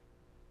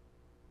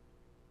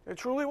 It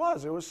truly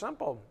was. It was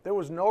simple. There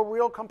was no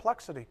real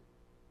complexity.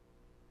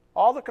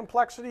 All the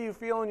complexity you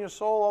feel in your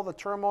soul, all the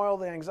turmoil,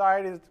 the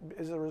anxiety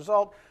is a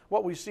result,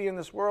 what we see in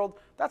this world,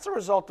 that's a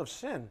result of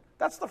sin.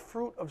 That's the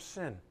fruit of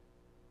sin.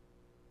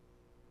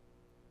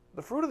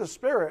 The fruit of the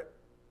Spirit,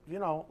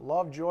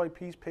 love, joy,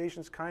 peace,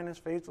 patience, kindness,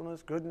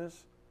 faithfulness,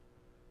 goodness,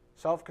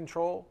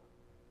 self-control,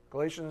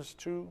 Galatians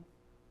 2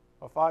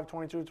 or 5,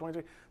 22,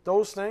 23,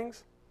 those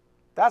things,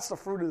 that's the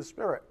fruit of the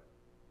Spirit.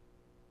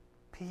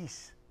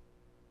 Peace.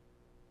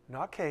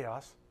 Not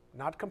chaos,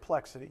 not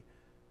complexity,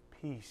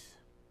 peace.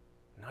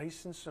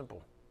 Nice and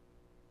simple.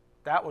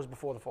 That was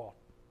before the fall.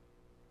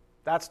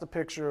 That's the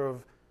picture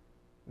of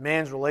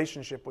man's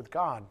relationship with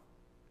God,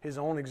 his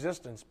own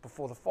existence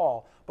before the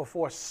fall,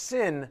 before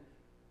sin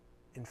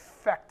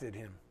infected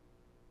him.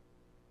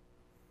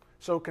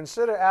 So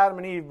consider Adam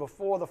and Eve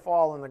before the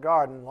fall in the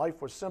garden.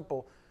 Life was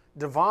simple,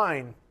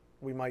 divine,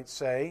 we might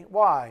say.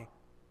 Why?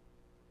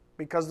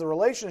 Because the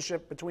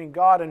relationship between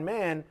God and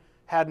man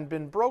hadn't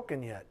been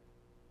broken yet.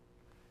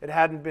 It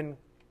hadn't been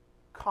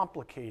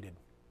complicated.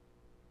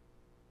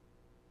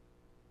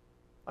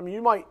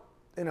 You might,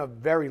 in a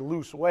very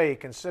loose way,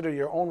 consider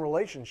your own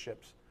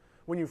relationships.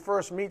 When you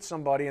first meet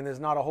somebody and there's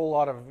not a whole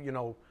lot of,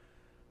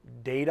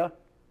 data,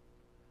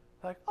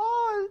 like,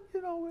 oh,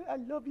 I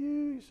love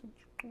you,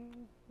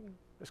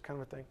 this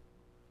kind of a thing.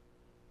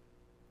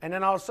 And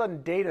then all of a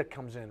sudden data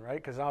comes in, right?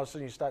 Because all of a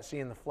sudden you start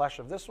seeing the flesh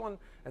of this one,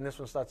 and this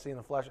one starts seeing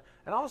the flesh.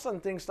 And all of a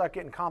sudden things start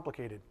getting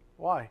complicated.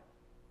 Why?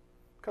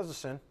 Because of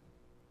sin.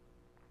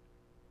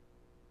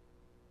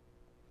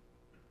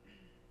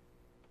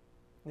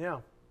 Yeah.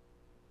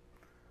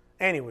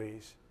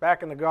 Anyways,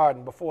 back in the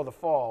garden before the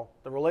fall,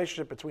 the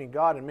relationship between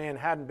God and man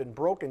hadn't been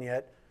broken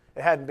yet.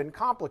 It hadn't been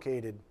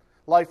complicated.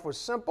 Life was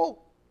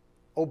simple.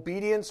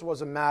 Obedience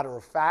was a matter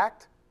of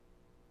fact.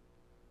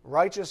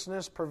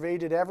 Righteousness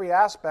pervaded every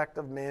aspect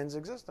of man's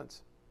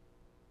existence.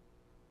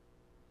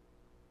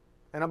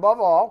 And above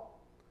all,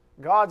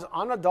 God's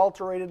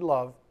unadulterated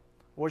love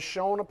was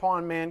shown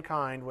upon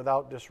mankind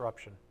without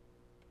disruption.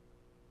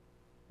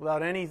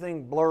 Without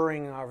anything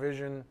blurring our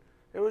vision.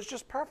 It was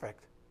just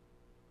perfect.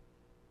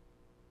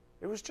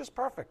 It was just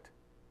perfect.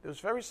 It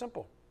was very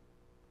simple.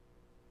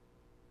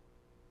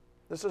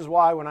 This is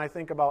why when I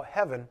think about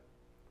heaven,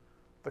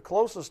 the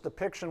closest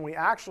depiction we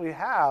actually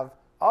have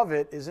of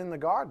it is in the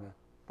garden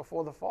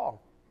before the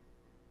fall.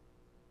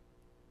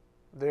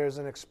 There's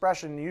an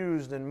expression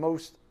used in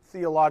most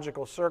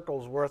theological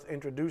circles worth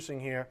introducing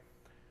here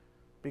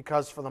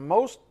because for the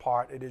most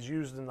part it is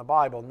used in the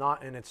Bible,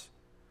 not in its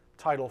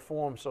title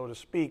form, so to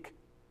speak.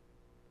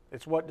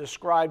 It's what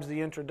describes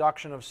the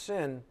introduction of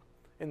sin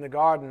in the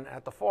garden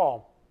at the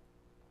fall.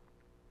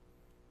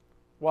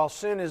 While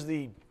sin is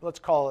let's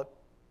call it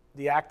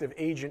the active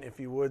agent, if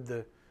you would,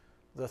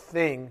 the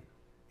thing,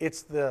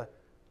 it's the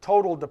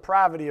total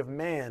depravity of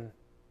man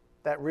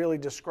that really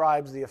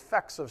describes the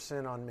effects of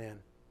sin on man.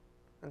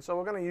 And so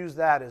we're going to use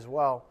that as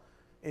well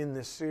in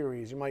this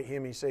series. You might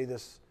hear me say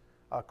this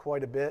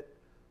quite a bit.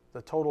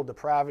 The total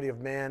depravity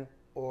of man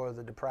or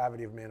the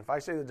depravity of man. If I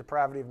say the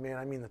depravity of man,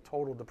 I mean the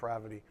total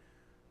depravity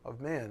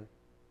of man.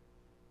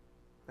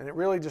 And it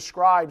really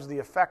describes the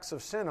effects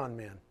of sin on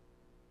man.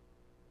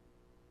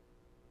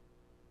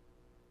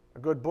 A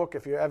good book,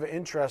 if you're ever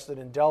interested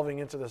in delving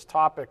into this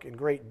topic in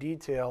great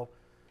detail,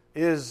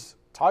 is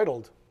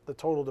titled The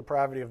Total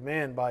Depravity of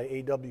Man by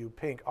A.W.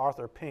 Pink,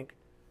 Arthur Pink.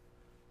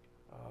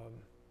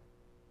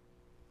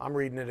 I'm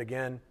reading it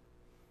again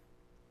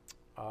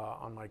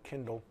on my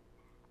Kindle.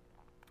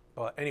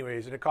 But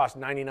anyways, and it costs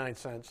 99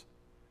 cents.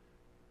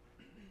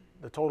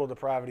 The Total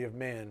Depravity of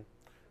Man.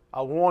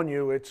 I'll warn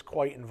you, it's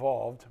quite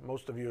involved.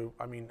 Most of you,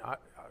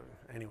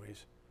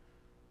 anyways.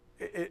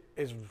 It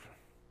is,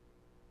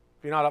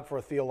 if you're not up for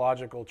a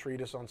theological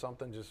treatise on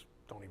something, just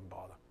don't even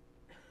bother.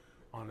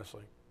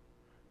 Honestly.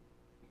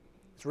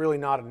 It's really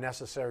not a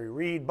necessary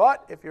read,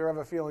 but if you're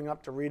ever feeling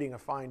up to reading a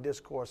fine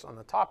discourse on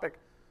the topic,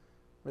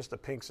 Mr.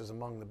 Pink's is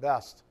among the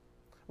best.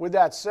 With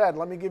that said,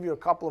 let me give you a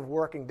couple of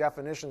working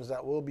definitions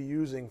that we'll be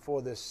using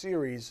for this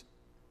series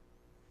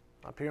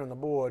up here on the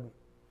board.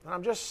 And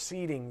I'm just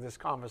seeding this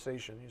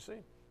conversation, you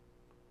see.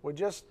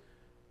 What's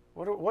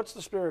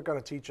the Spirit going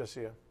to teach us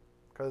here?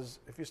 Because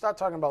if you start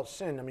talking about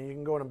sin, you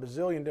can go in a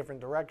bazillion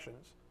different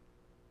directions.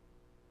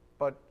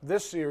 But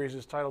this series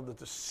is titled The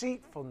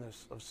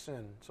Deceitfulness of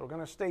Sin. So we're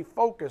going to stay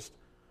focused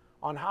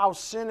on how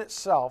sin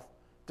itself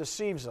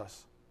deceives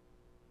us.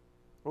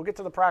 We'll get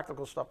to the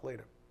practical stuff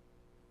later.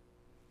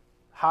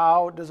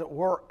 How does it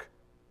work?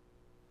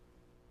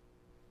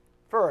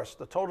 First,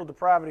 the total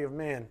depravity of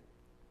man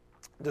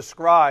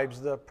describes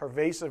the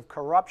pervasive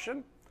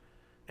corruption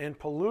and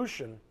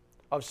pollution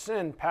of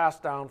sin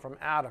passed down from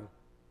Adam.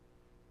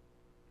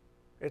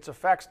 Its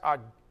effects are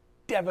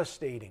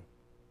devastating.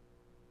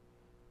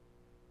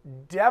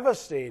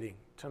 Devastating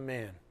to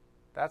man.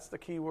 That's the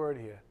key word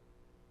here.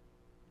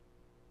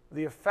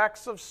 The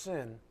effects of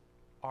sin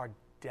are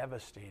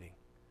devastating.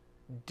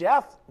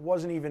 Death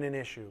wasn't even an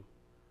issue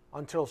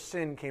until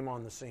sin came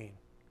on the scene.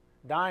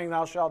 Dying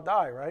thou shalt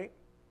die, right?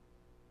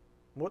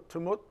 Mut to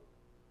mut.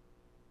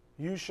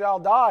 You shall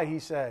die, he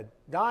said.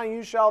 Dying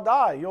you shall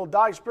die. You'll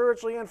die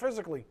spiritually and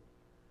physically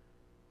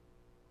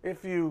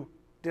if you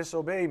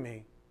disobey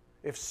me,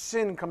 if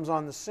sin comes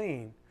on the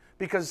scene,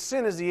 because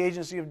sin is the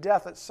agency of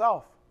death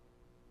itself.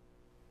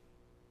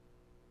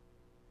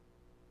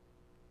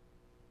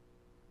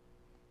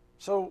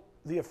 So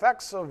the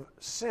effects of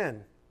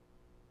sin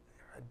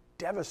are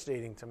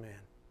devastating to man.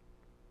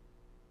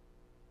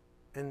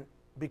 And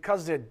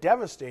because they're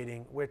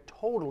devastating, we're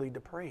totally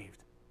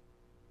depraved.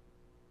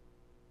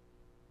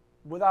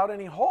 Without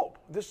any hope.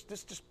 This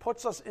just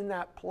puts us in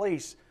that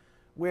place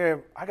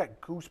where I got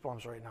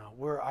goosebumps right now,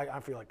 where I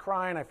feel like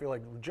crying, I feel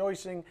like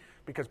rejoicing,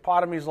 because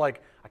part of me is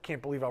like, I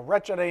can't believe how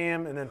wretched I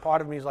am, and then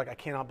part of me is like, I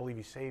cannot believe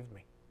he saved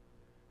me.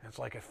 And it's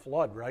like a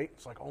flood, right?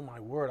 It's like, oh my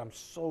word, I'm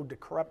so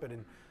decrepit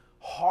and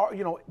hard,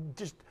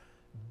 just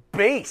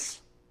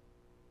base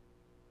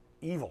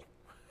evil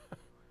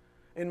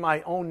in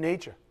my own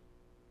nature.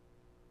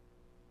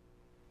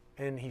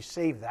 And he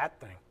saved that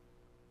thing.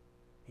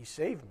 He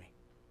saved me.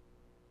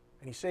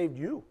 And he saved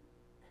you.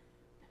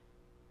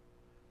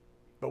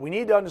 But we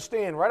need to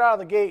understand right out of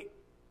the gate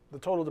the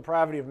total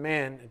depravity of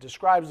man. It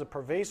describes the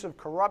pervasive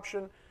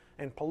corruption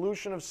and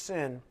pollution of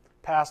sin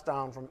passed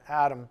down from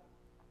Adam.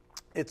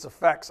 Its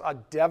effects are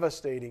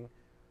devastating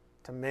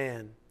to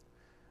man.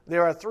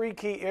 There are three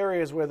key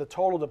areas where the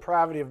total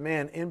depravity of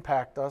man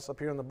impact us up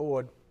here on the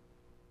board.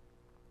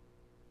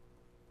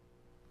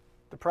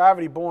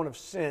 Depravity born of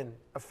sin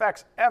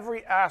affects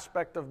every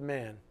aspect of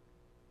man.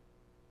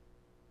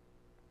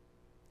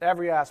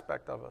 Every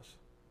aspect of us,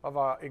 of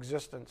our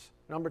existence.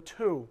 Number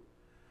two,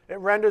 it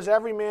renders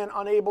every man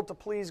unable to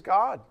please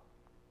God.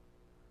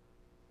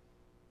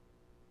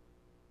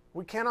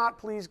 We cannot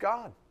please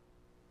God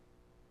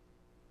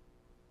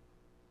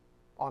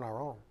on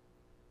our own,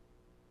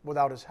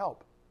 without His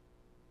help.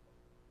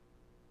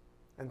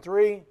 And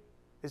three,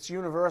 it's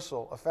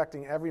universal,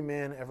 affecting every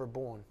man ever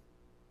born.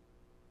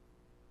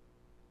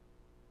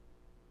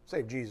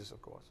 Save Jesus,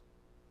 of course.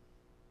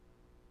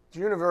 It's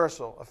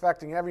universal,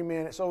 affecting every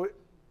man. So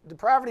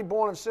depravity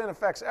born of sin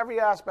affects every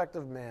aspect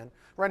of man,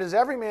 renders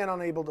every man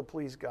unable to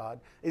please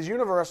God, is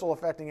universal,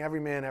 affecting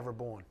every man ever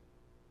born.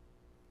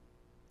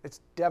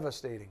 It's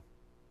devastating.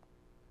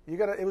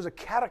 It was a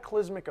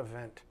cataclysmic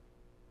event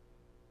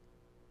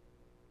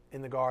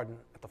in the garden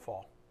at the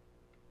fall.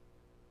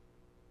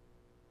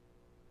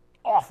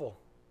 Awful,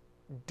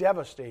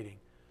 devastating,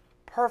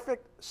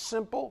 perfect,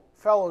 simple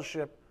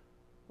fellowship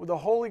with the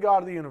holy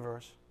God of the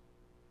universe,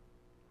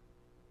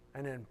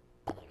 and then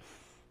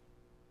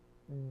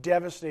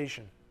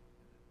devastation.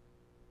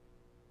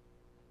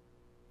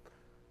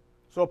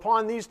 So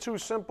upon these two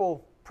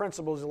simple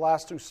principles, the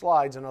last two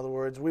slides, in other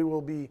words, we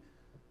will be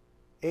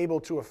able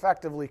to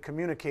effectively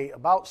communicate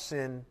about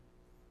sin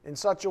in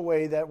such a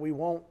way that we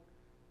won't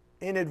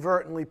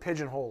inadvertently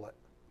pigeonhole it,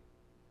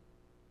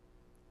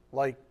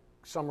 like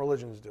some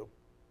religions do.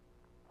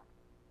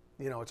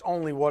 It's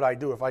only what I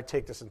do if I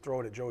take this and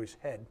throw it at Joey's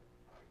head,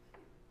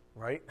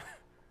 right?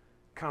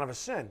 Kind of a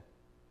sin.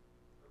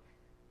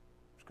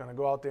 It's going to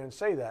go out there and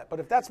say that. But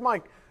if that's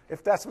my,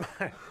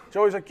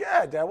 Joey's like,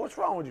 yeah, Dad, what's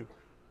wrong with you?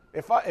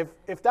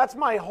 If that's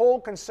my whole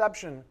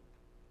conception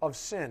of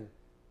sin,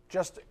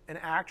 just an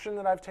action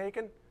that I've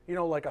taken,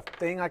 like a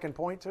thing I can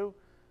point to,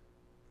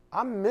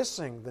 I'm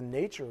missing the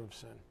nature of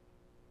sin.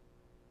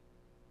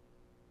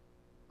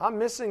 I'm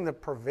missing the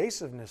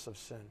pervasiveness of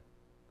sin.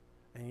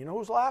 And you know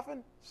who's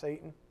laughing?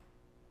 Satan.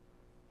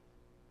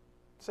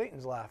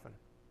 Satan's laughing.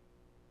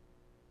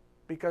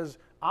 Because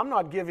I'm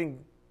not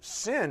giving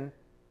sin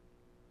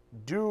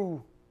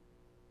due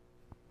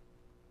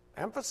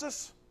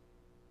emphasis.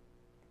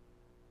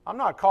 I'm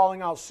not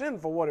calling out sin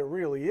for what it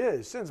really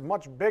is. Sin's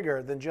much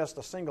bigger than just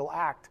a single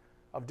act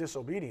of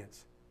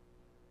disobedience.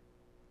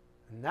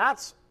 And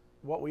that's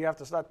what we have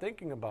to start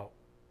thinking about.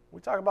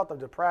 We talk about the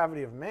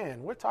depravity of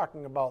man. We're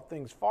talking about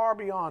things far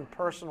beyond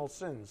personal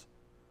sins.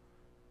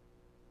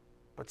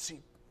 But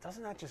see,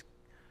 doesn't that just...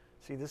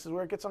 See, this is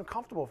where it gets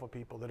uncomfortable for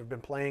people that have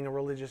been playing a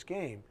religious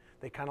game.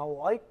 They kind of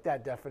like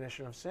that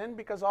definition of sin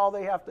because all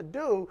they have to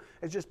do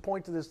is just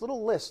point to this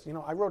little list.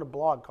 I wrote a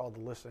blog called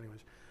The List anyways.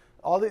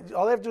 All they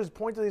have to do is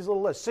point to these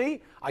little lists.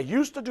 See, I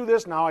used to do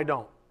this, now I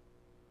don't.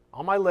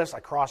 On my list, I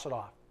cross it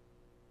off.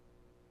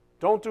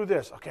 Don't do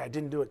this. Okay, I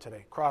didn't do it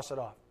today. Cross it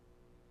off.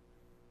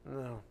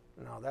 No,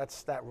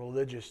 that's that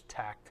religious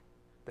tact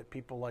that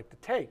people like to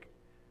take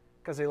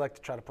because they like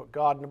to try to put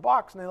God in a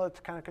box and they like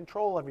to kind of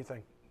control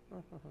everything.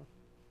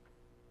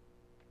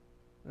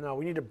 No,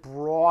 we need to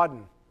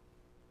broaden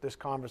this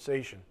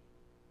conversation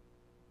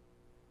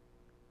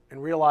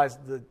and realize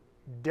the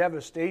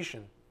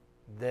devastation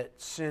that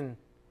sin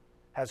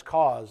has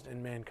caused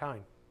in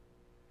mankind.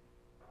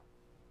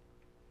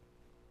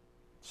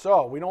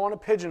 So, we don't want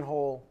to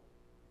pigeonhole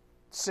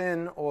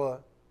sin or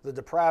the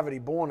depravity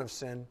born of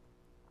sin.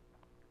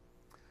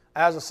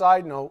 As a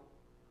side note,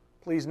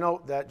 please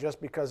note that just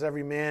because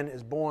every man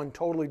is born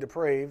totally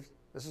depraved,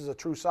 this is a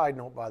true side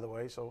note, by the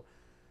way, so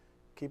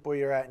keep where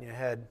you're at in your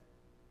head.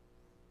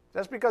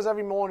 Just because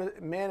every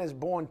man is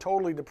born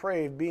totally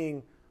depraved,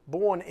 being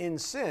born in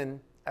sin,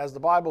 as the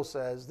Bible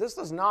says, this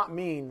does not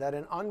mean that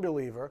an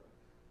unbeliever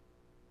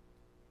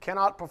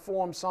cannot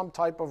perform some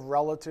type of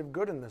relative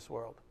good in this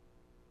world.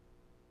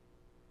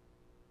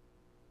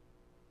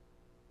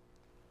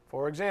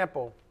 For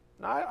example,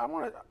 now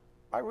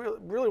I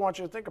really want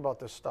you to think about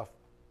this stuff.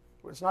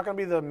 It's not going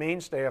to be the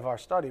mainstay of our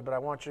study, but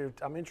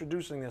I'm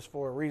introducing this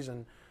for a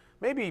reason.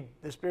 Maybe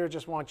the Spirit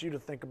just wants you to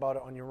think about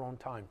it on your own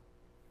time,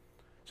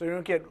 so you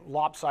don't get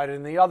lopsided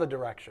in the other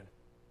direction.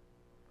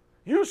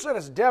 You said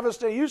it's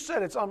devastating. You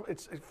said it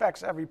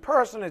affects every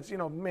person. It's,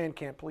 man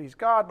can't please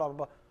God, blah, blah,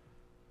 blah.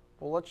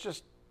 Well, let's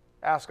just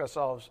ask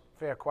ourselves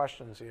fair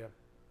questions here.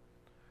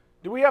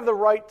 Do we have the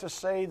right to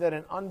say that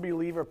an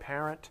unbeliever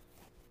parent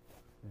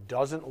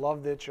doesn't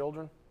love their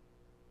children?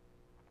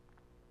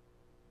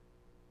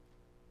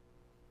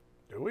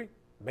 Do we?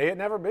 May it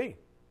never be.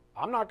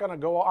 I'm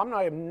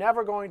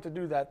never going to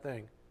do that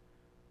thing,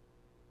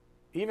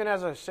 even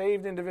as a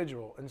saved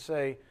individual, and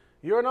say,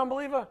 you're an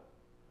unbeliever?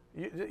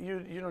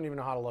 You don't even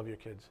know how to love your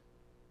kids.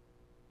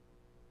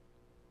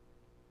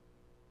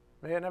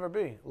 May it never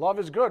be. Love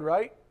is good,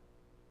 right?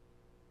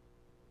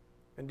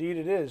 Indeed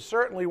it is.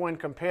 Certainly when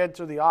compared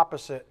to the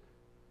opposite,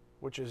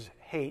 which is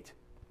hate.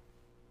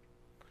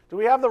 Do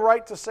we have the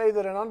right to say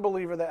that an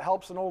unbeliever that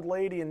helps an old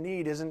lady in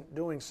need isn't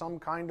doing some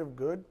kind of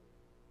good?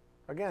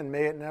 Again,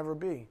 may it never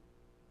be.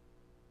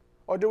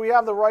 Or do we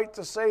have the right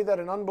to say that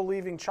an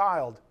unbelieving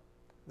child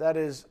that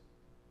is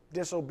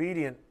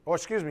disobedient,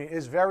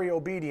 is very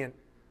obedient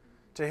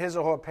to his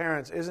or her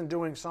parents isn't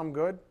doing some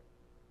good?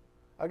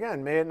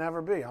 Again, may it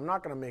never be. I'm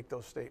not going to make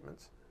those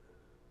statements.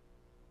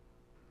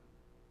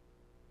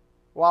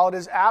 While it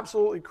is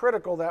absolutely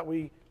critical that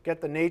we get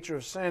the nature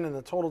of sin and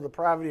the total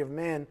depravity of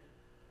man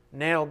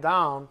nailed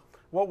down,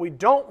 what we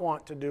don't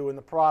want to do in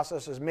the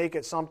process is make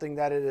it something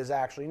that it is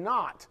actually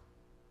not.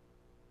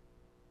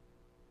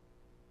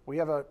 We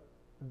have a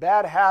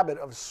bad habit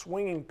of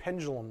swinging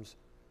pendulums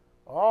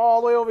all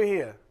the way over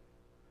here.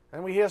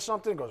 And we hear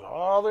something, it goes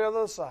all the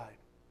other side.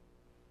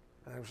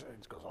 And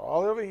it goes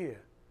all over here.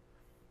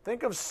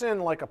 Think of sin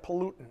like a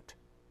pollutant.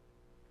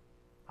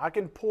 I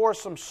can pour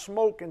some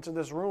smoke into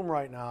this room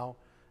right now,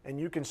 and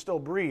you can still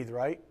breathe,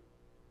 right?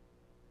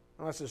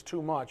 Unless there's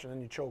too much, and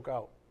then you choke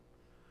out.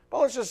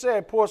 But let's just say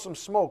I pour some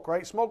smoke,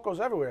 right? Smoke goes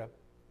everywhere.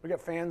 We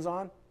got fans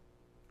on,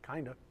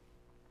 kind of,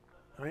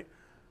 right?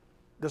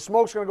 The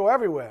smoke's going to go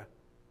everywhere.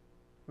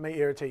 It may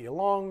irritate your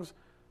lungs.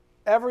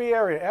 Every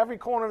area, every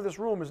corner of this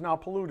room is now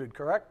polluted,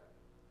 correct?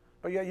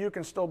 But yet you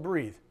can still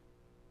breathe.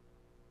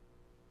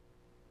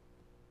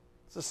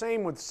 It's the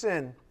same with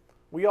sin.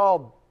 We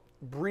all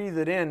breathe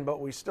it in, but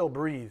we still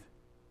breathe,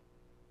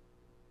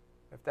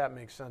 if that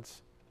makes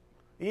sense.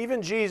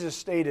 Even Jesus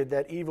stated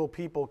that evil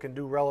people can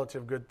do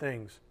relative good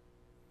things.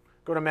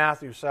 Go to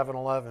Matthew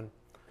 7:11.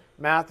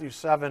 Matthew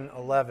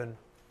 7:11.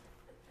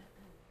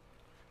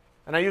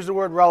 And I use the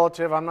word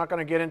relative. I'm not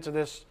going to get into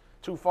this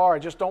too far. I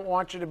just don't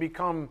want you to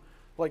become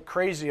like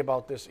crazy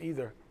about this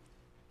either.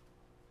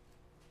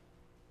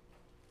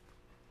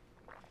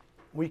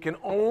 We can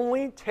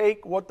only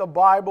take what the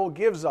Bible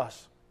gives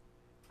us.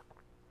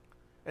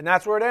 And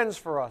that's where it ends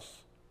for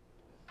us.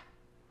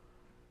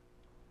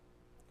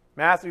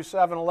 Matthew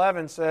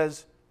 7:11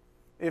 says,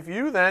 "If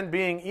you then,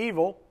 being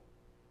evil,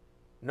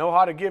 know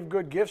how to give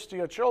good gifts to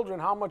your children,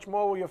 how much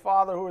more will your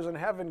Father who is in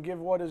heaven give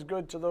what is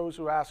good to those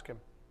who ask him?"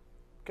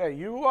 Okay,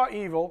 you are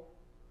evil,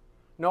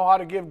 know how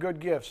to give good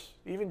gifts.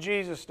 Even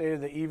Jesus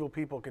stated that evil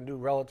people can do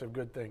relative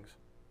good things.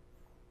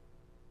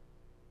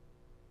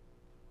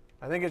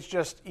 I think it's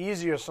just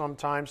easier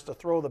sometimes to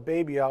throw the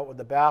baby out with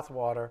the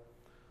bathwater,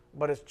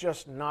 but it's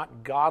just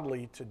not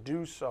godly to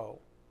do so.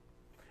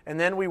 And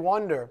then we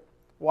wonder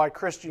why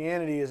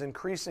Christianity is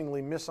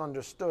increasingly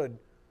misunderstood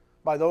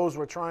by those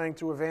we're trying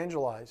to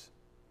evangelize.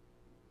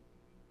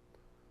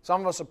 Some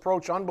of us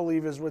approach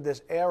unbelievers with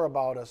this air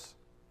about us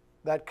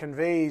that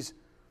conveys,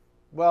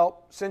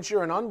 well, since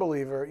you're an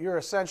unbeliever, you're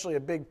essentially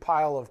a big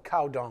pile of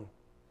cow dung.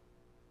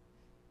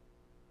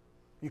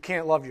 You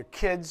can't love your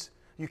kids.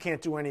 You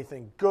can't do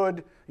anything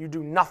good. You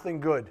do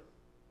nothing good.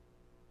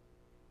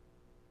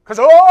 Because,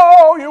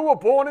 you were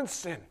born in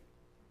sin.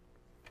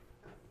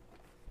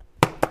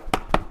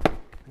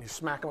 And you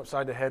smack them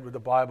upside the head with the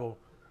Bible.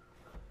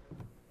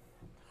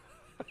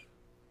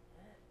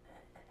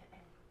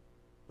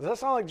 Does that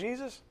sound like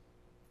Jesus?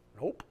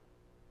 Nope.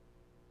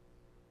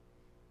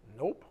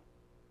 Nope.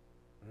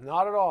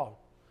 Not at all.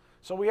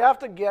 So we have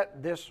to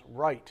get this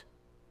right.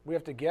 We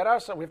have to get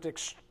ourselves,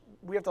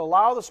 we have to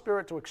allow the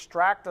Spirit to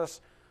extract us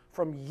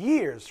from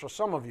years, for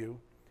some of you,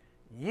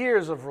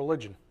 years of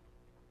religion.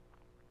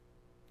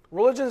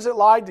 Religions that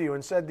lied to you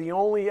and said the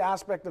only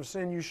aspect of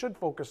sin you should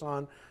focus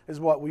on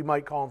is what we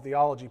might call in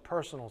theology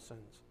personal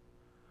sins,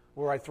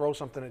 where I throw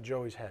something at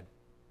Joey's head,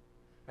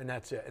 and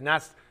that's it. And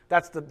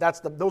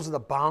those are the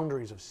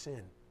boundaries of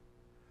sin.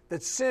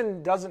 That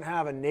sin doesn't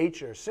have a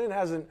nature. Sin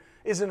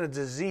isn't a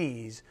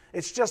disease.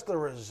 It's just the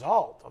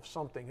result of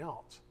something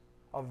else,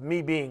 of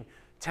me being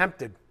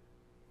tempted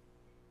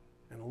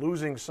and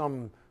losing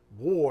some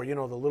war, the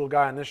little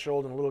guy on this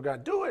shoulder and the little guy,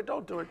 do it,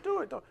 don't,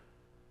 don't.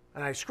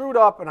 And I screwed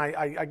up and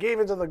I gave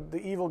into the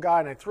evil guy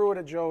and I threw it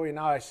at Joey and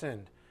now I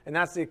sinned. And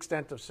that's the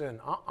extent of sin.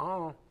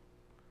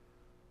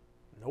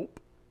 Nope.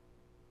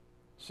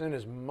 Sin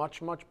is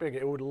much, much bigger.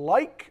 It would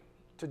like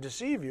to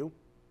deceive you.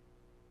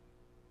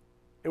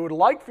 It would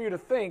like for you to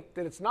think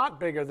that it's not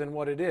bigger than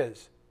what it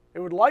is. It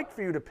would like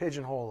for you to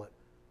pigeonhole it.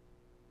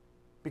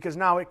 Because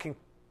now it can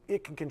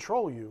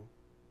control you.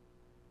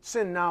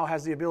 Sin now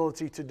has the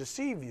ability to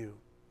deceive you.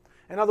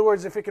 In other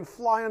words, if it can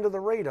fly under the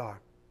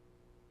radar.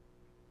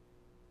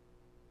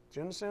 Do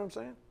you understand what I'm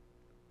saying?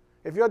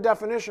 If your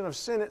definition of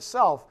sin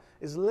itself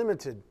is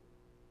limited,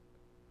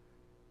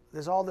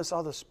 there's all this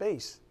other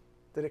space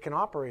that it can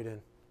operate in.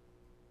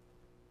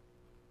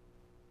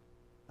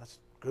 That's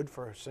good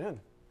for sin.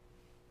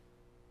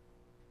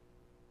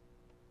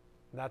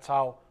 That's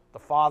how the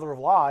father of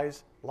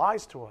lies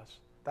lies to us.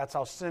 That's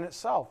how sin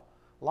itself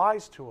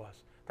lies to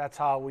us. That's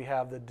how we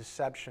have the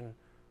deception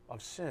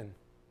of sin.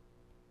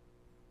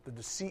 The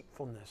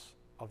deceitfulness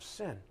of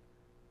sin.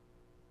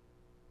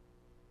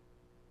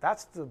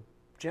 That's the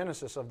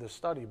genesis of this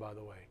study, by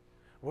the way.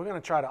 We're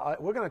going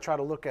to try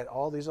to look at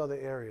all these other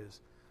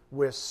areas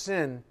where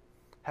sin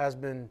has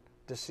been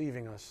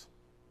deceiving us.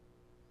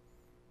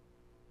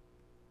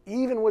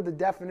 Even with the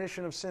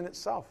definition of sin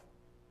itself.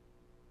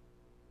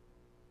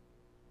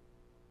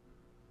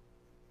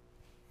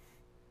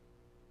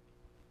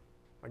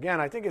 Again,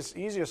 I think it's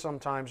easier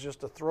sometimes just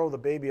to throw the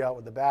baby out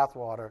with the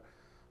bathwater,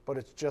 but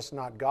it's just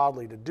not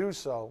godly to do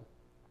so.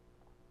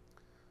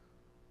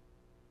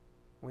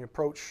 We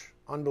approach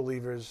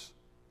unbelievers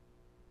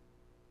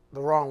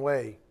the wrong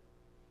way.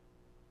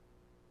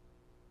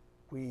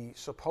 We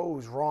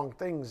suppose wrong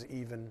things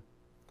even.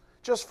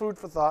 Just food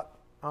for thought.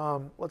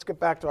 Let's get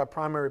back to our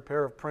primary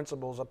pair of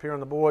principles up here on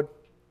the board.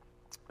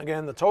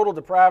 Again, the total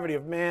depravity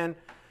of man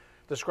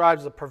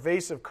describes the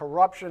pervasive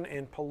corruption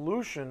and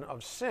pollution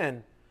of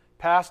sin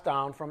passed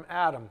down from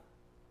Adam.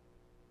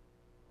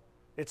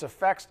 Its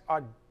effects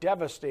are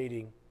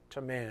devastating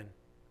to man.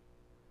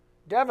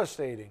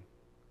 Devastating.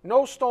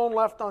 No stone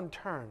left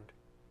unturned,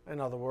 in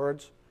other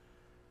words.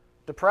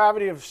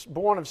 Depravity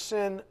born of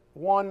sin,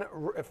 one,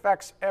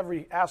 affects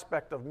every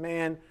aspect of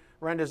man,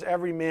 renders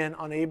every man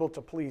unable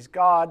to please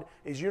God,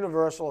 is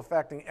universal,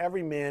 affecting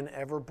every man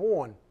ever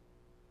born.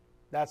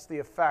 That's the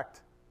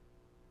effect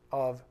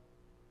of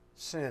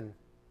sin.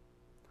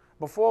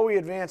 Before we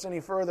advance any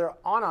further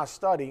on our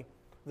study,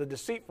 the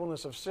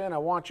deceitfulness of sin, I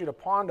want you to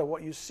ponder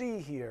what you see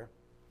here.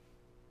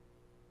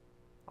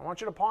 I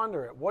want you to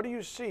ponder it. What do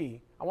you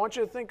see? I want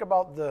you to think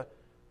about the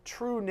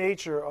true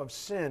nature of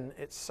sin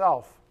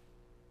itself.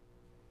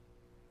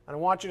 And I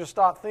want you to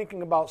start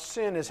thinking about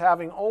sin as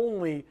having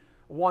only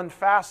one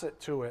facet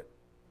to it.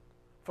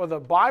 For the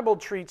Bible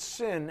treats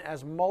sin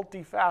as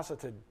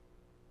multifaceted.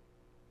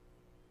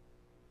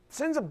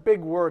 Sin's a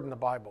big word in the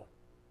Bible.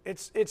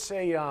 It's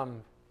a,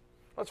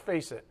 let's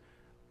face it,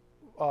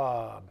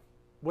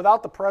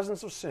 without the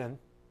presence of sin,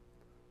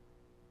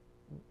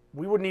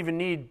 we wouldn't even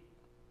need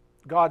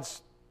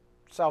God's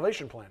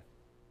salvation plan.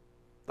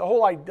 The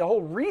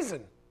whole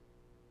reason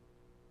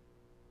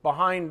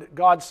behind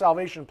God's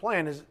salvation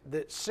plan is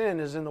that sin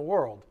is in the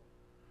world,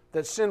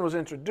 that sin was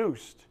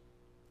introduced.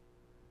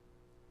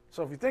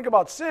 So if you think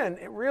about sin,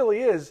 it really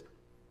is,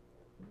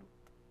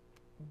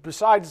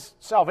 besides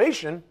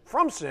salvation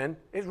from sin,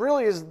 it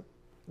really is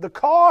the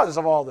cause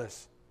of all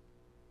this.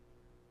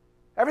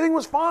 Everything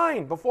was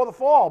fine before the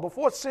fall.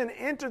 Before sin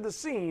entered the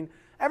scene,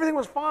 everything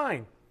was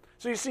fine.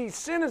 So you see,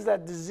 sin is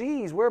that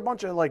disease. We're a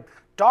bunch of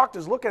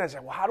doctors looking at it and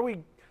saying, well, how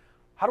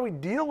do we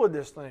deal with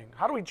this thing?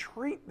 How do we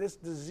treat this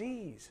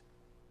disease?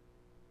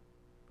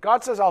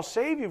 God says, I'll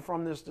save you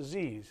from this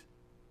disease.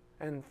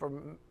 And for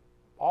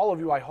all of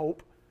you, I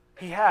hope,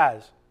 He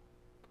has.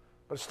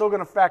 But it's still going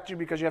to affect you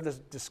because you have this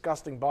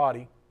disgusting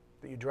body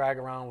that you drag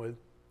around with.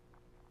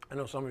 I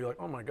know some of you are like,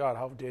 oh my God,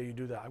 how dare you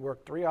do that? I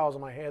worked 3 hours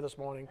on my hair this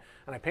morning,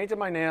 and I painted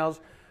my nails,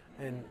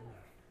 and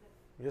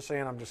you're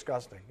saying I'm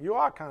disgusting. You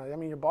are kind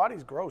of, your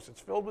body's gross.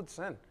 It's filled with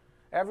sin.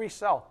 Every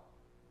cell.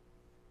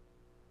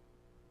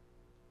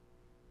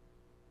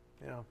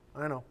 Yeah,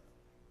 I know.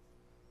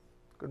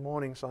 Good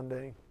morning,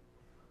 Sunday.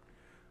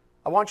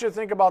 I want you to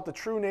think about the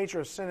true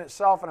nature of sin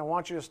itself, and I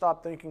want you to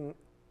stop thinking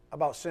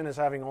about sin as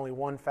having only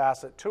one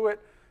facet to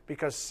it,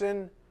 because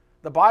sin,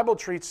 the Bible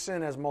treats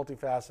sin as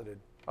multifaceted.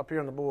 Up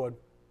here on the board.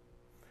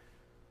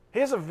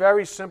 Here's a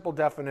very simple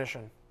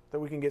definition that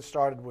we can get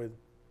started with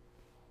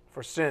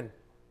for sin.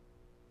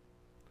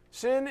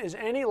 Sin is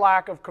any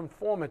lack of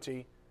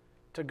conformity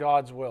to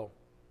God's will,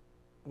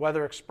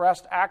 whether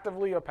expressed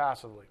actively or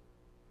passively.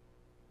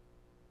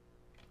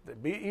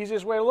 The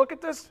easiest way to look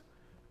at this,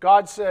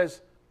 God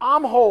says,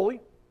 I'm holy,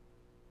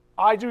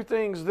 I do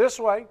things this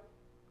way,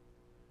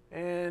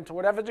 and to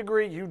whatever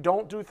degree you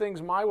don't do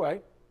things my way,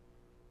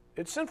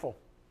 it's sinful.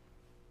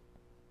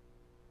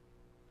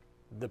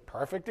 The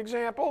perfect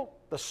example,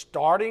 the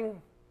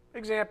starting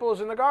example, is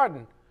in the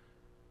garden.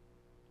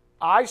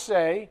 I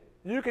say,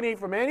 you can eat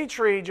from any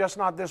tree, just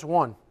not this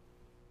one.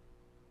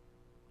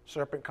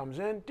 Serpent comes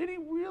in. Did he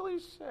really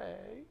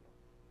say?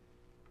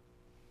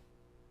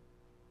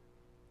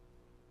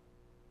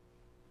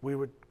 We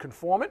would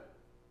conform it,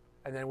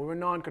 and then we were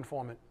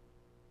non-conformant.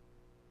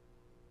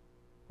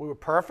 We were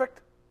perfect,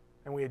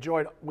 and we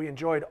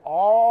enjoyed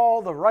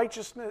all the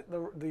righteousness,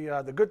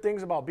 the good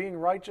things about being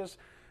righteous,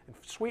 and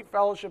sweet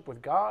fellowship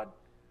with God,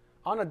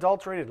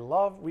 unadulterated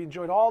love. We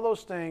enjoyed all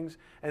those things,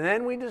 and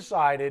then we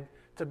decided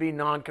to be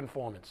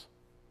non-conformants.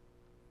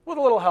 With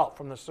a little help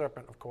from the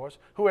serpent, of course,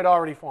 who had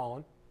already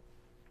fallen.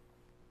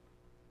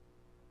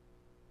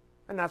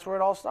 And that's where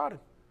it all started.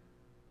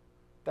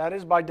 That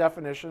is, by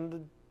definition, the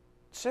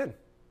sin.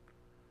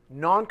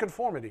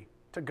 Non-conformity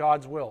to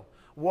God's will.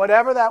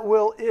 Whatever that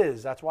will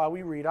is, that's why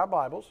we read our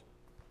Bibles,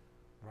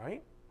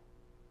 right?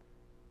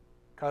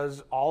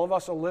 Because all of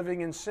us are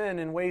living in sin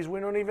in ways we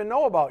don't even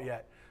know about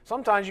yet.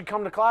 Sometimes you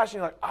come to class and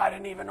you're like, I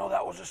didn't even know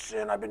that was a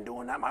sin. I've been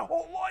doing that my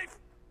whole life.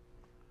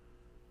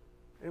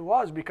 It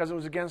was because it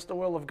was against the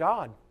will of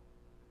God.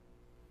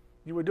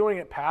 You were doing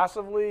it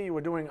passively, you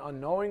were doing it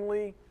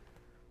unknowingly,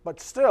 but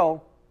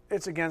still,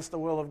 it's against the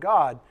will of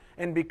God.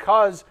 And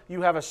because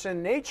you have a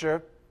sin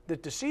nature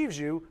that deceives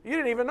you, you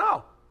didn't even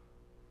know.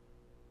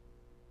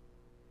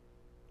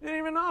 You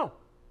didn't even know.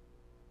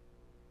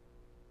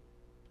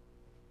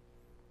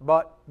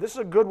 But this is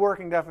a good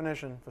working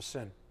definition for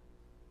sin.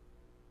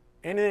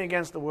 Anything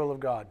against the will of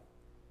God.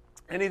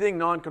 Anything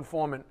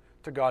non-conformant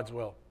to God's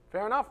will.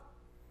 Fair enough?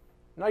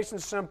 Nice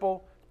and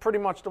simple. Pretty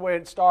much the way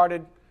it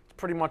started. It's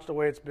pretty much the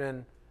way it's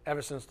been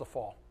ever since the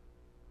fall.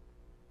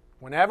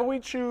 Whenever we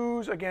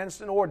choose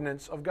against an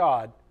ordinance of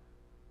God,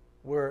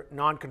 we're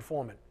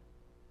non-conformant.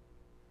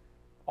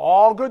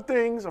 All good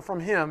things are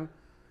from Him.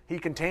 He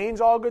contains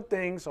all good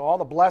things, so all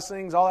the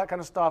blessings, all that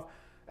kind of stuff,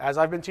 as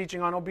I've been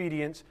teaching on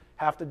obedience,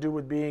 have to do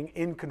with being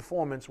in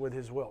conformance with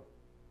His will.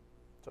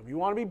 So if you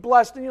want to be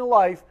blessed in your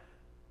life,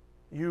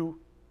 you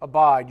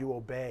abide, you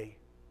obey.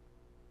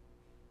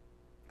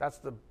 That's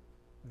the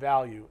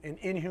value.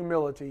 In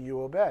humility,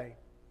 you obey.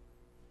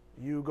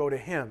 You go to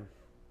Him.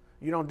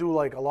 You don't do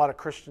like a lot of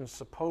Christians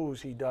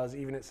suppose He does,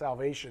 even at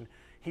salvation.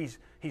 He's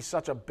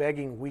such a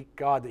begging, weak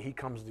God that He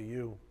comes to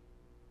you.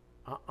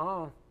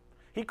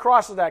 He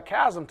crosses that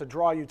chasm to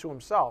draw you to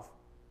Himself.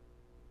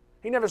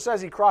 He never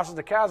says He crosses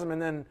the chasm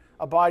and then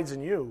abides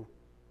in you.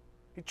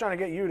 He's trying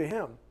to get you to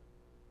Him.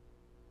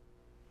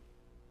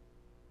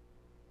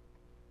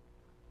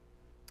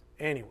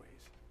 Anyways,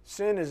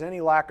 sin is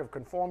any lack of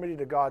conformity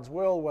to God's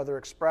will, whether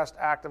expressed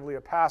actively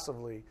or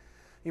passively.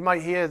 You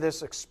might hear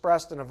this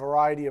expressed in a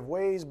variety of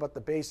ways, but the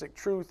basic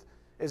truth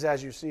is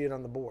as you see it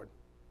on the board.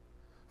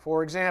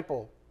 For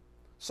example,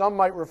 some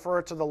might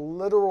refer to the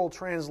literal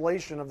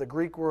translation of the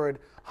Greek word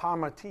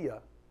hamartia,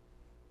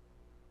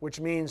 which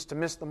means to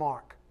miss the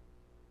mark.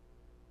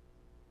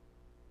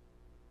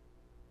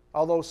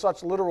 Although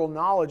such literal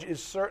knowledge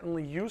is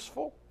certainly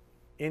useful,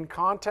 in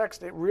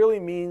context it really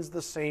means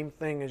the same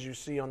thing as you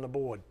see on the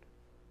board.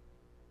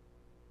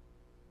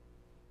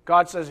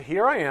 God says,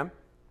 here I am.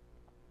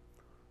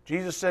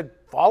 Jesus said,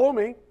 follow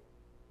me.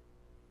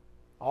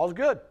 All's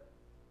good.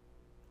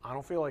 I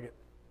don't feel like it.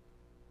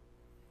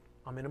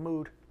 I'm in a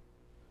mood.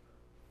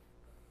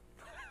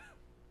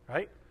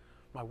 Right?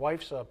 My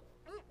wife's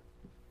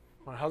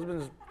my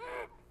husband's,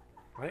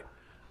 right?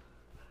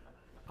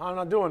 I'm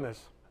not doing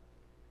this.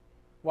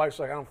 Wife's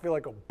like, I don't feel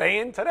like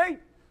obeying today,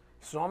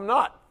 so I'm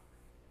not.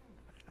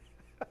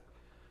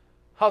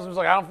 Husband's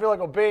like, I don't feel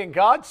like obeying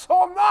God,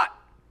 so I'm not.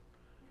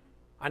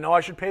 I know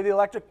I should pay the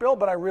electric bill,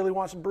 but I really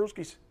want some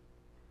brewskis.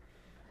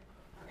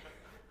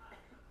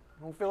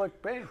 I don't feel like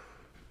obeying.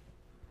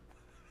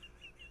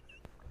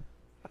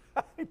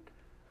 Do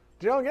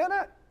you don't get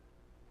it?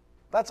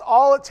 That's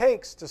all it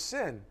takes to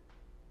sin.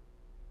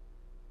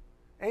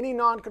 Any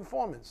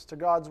nonconformance to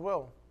God's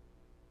will.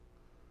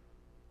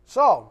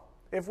 So,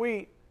 if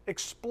we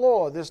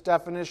explore this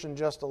definition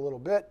just a little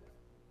bit,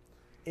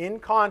 in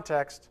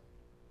context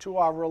to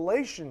our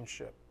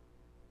relationship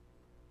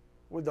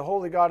with the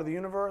holy God of the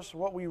universe,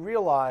 what we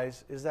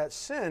realize is that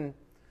sin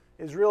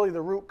is really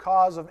the root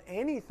cause of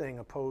anything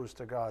opposed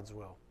to God's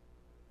will.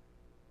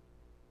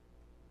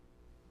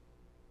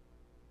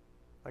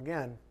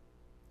 Again,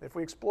 if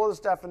we explore this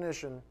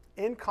definition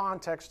in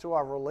context to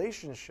our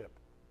relationship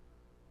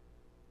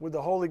with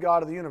the holy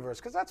God of the universe,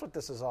 because that's what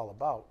this is all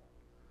about.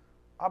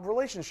 Our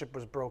relationship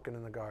was broken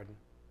in the garden.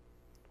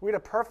 We had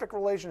a perfect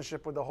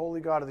relationship with the holy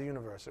God of the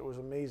universe. It was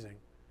amazing.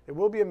 It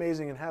will be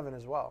amazing in heaven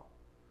as well.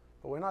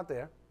 But we're not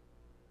there.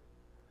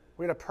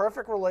 We had a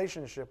perfect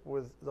relationship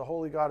with the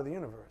holy God of the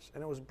universe,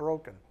 and it was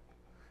broken.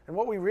 And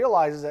what we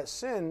realize is that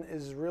sin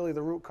is really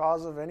the root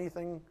cause of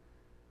anything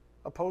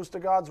opposed to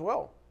God's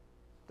will.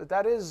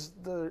 That is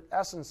the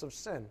essence of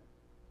sin.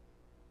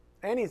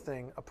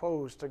 Anything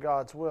opposed to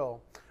God's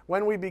will.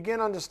 When we begin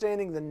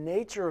understanding the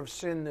nature of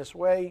sin this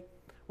way,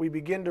 we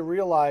begin to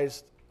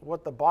realize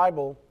what the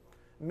Bible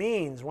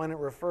means when it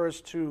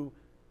refers to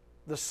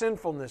the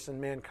sinfulness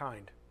in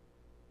mankind.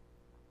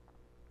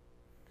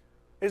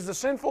 Is the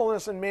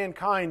sinfulness in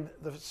mankind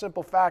the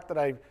simple fact that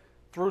I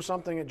threw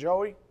something at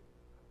Joey?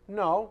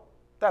 No,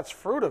 that's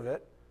fruit of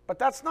it, but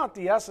that's not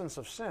the essence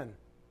of sin.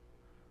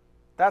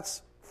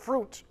 That's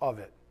fruit of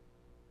it.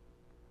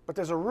 But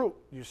there's a root,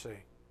 you see.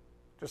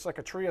 Just like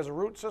a tree has a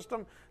root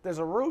system, there's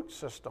a root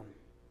system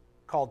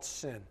called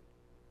sin.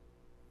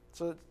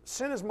 So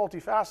sin is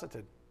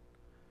multifaceted.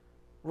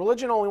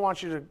 Religion only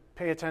wants you to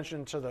pay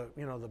attention to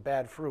the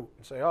bad fruit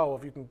and say, oh,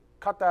 if you can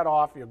cut that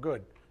off, you're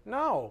good.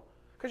 No,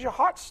 because your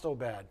heart's still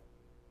bad.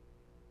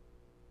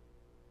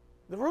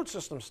 The root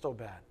system's still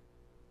bad.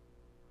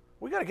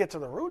 We got to get to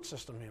the root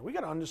system here. We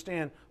got to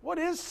understand what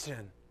is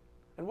sin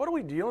and what are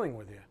we dealing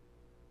with here?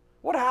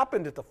 What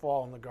happened at the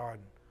fall in the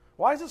garden?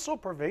 Why is it so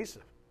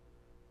pervasive?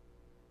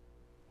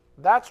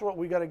 That's what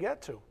we got to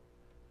get to.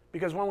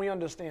 Because when we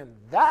understand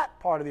that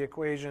part of the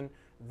equation,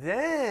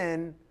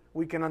 then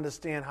we can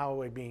understand how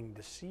we're being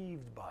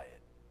deceived by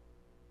it.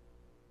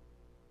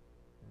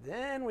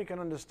 Then we can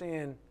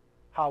understand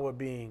how we're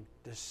being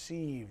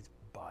deceived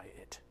by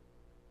it.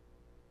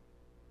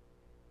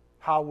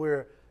 How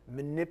we're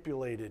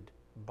manipulated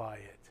by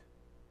it.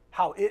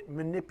 How it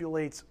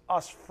manipulates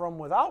us from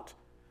without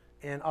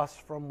and us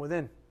from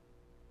within.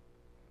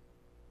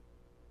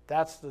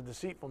 That's the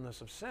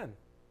deceitfulness of sin.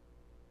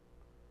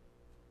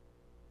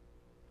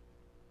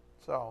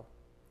 So,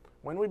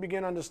 when we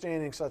begin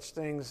understanding such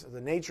things, the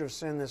nature of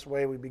sin this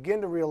way, we begin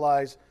to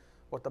realize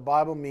what the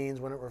Bible means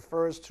when it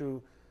refers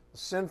to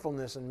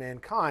sinfulness in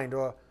mankind,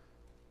 or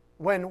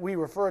when we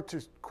refer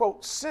to,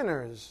 quote,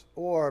 sinners,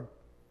 or,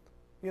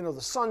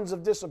 the sons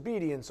of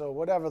disobedience, or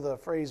whatever the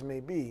phrase may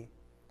be.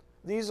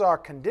 These are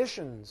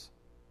conditions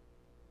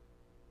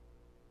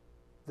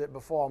that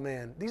befall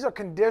man. These are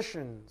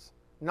conditions,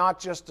 not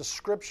just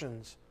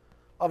descriptions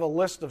of a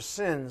list of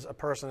sins a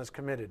person has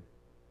committed.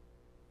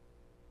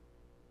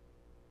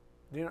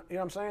 You know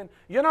what I'm saying?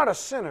 You're not a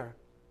sinner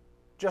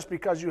just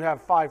because you have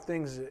 5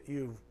 things that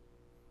you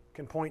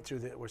can point to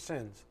that were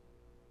sins.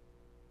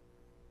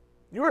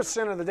 You were a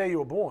sinner the day you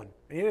were born,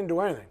 and you didn't do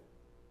anything.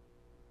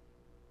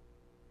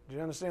 Do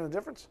you understand the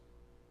difference?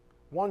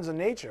 One's a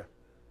nature.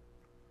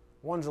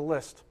 One's a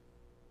list.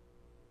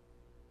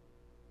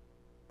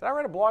 Did I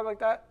write a blog like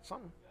that?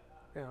 Something?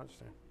 Yeah, I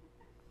understand.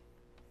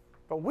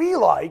 But we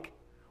like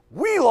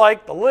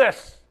the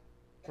list,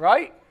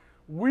 right?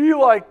 We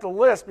like the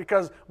list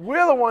because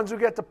we're the ones who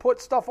get to put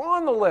stuff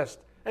on the list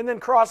and then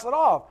cross it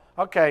off.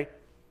 Okay,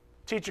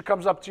 teacher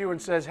comes up to you and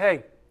says,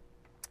 hey,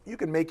 you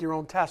can make your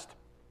own test.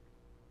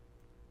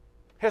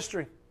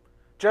 History.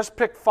 Just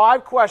pick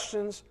 5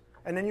 questions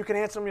and then you can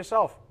answer them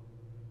yourself.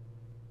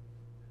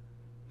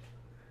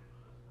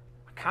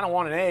 I kind of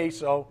want an A,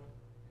 so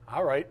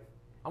all right,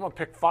 I'm going to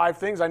pick 5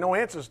 things I know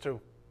answers to.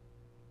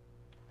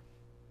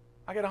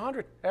 I get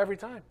 100 every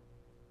time.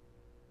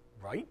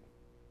 Right?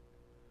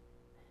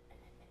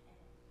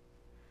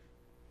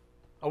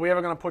 Are we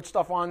ever going to put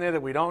stuff on there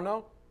that we don't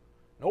know?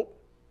 Nope.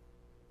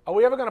 Are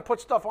we ever going to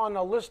put stuff on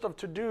the list of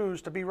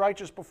to-dos to be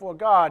righteous before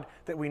God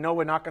that we know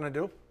we're not going to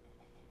do?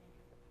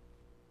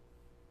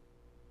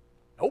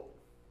 Nope.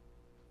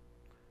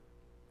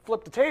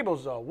 Flip the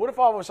tables, though. What if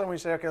all of a sudden we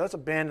say, okay, let's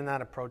abandon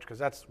that approach because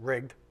that's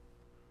rigged.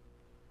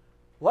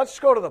 Let's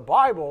go to the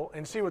Bible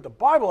and see what the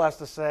Bible has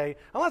to say,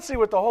 and let's see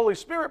what the Holy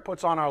Spirit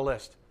puts on our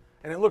list.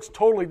 And it looks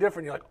totally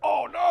different. You're like,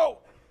 oh, no.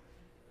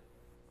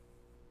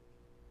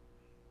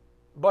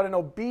 But an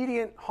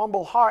obedient,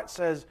 humble heart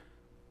says,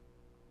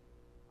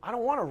 I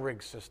don't want a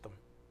rigged system.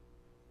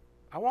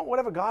 I want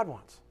whatever God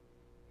wants.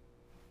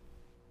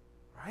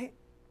 Right?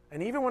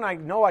 And even when I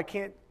know I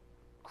can't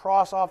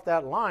cross off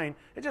that line,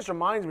 it just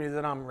reminds me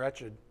that I'm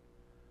wretched,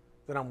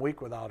 that I'm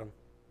weak without Him,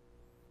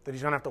 that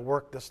He's going to have to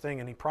work this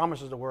thing, and He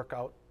promises to work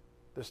out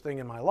this thing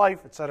in my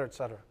life, etc.,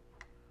 etc.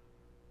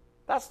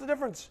 That's the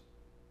difference.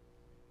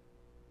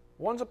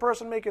 One's a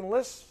person making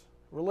lists,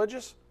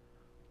 religious.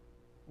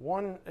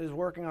 One is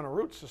working on a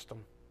root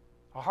system,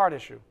 a heart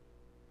issue.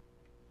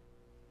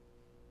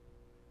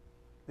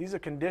 These are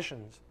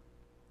conditions.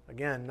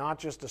 Again, not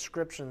just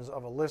descriptions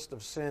of a list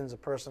of sins a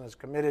person has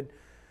committed.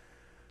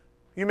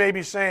 You may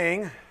be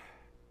saying,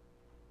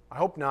 I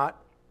hope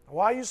not,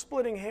 why are you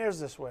splitting hairs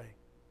this way?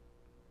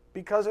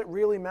 Because it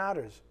really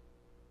matters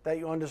that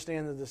you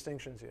understand the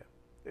distinctions here.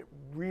 It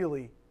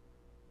really,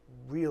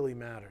 really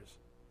matters.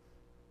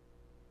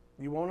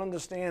 You won't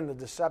understand the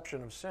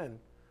deception of sin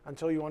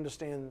until you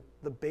understand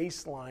the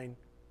baseline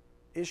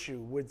issue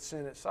with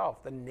sin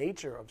itself, the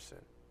nature of sin.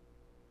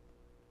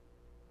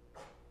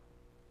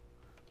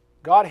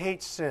 God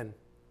hates sin.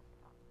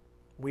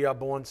 We are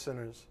born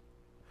sinners.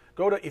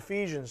 Go to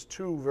Ephesians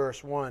 2,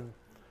 verse 1.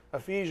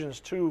 Ephesians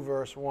 2,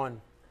 verse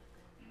 1.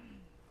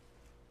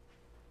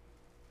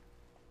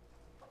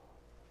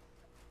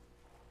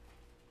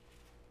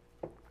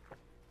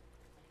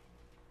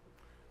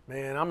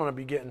 Man, I'm going to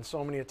be getting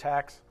so many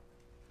attacks.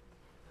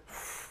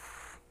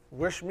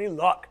 Wish me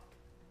luck.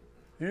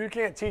 You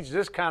can't teach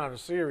this kind of a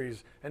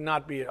series and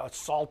not be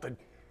assaulted.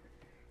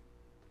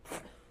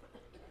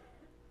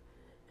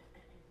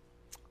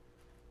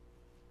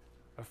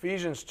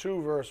 Ephesians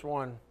 2, verse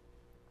 1.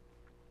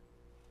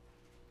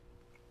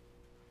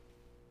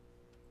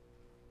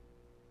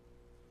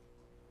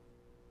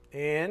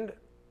 And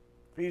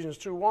Ephesians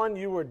 2:1,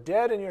 you were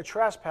dead in your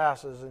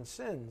trespasses and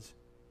sins,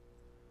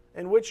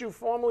 in which you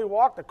formerly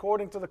walked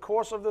according to the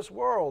course of this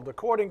world,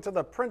 according to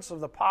the prince of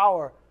the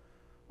power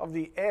of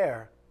the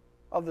air,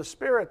 of the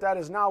spirit that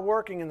is now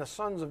working in the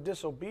sons of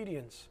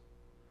disobedience.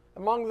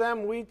 Among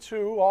them we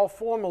too all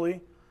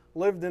formerly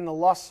lived in the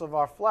lusts of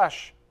our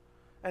flesh,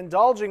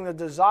 indulging the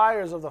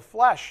desires of the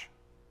flesh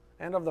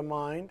and of the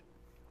mind.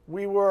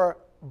 We were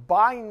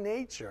by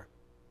nature,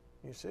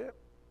 you see it?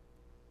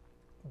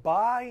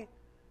 By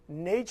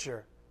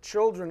nature,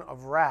 children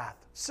of wrath,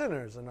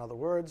 sinners, in other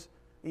words,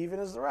 even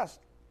as the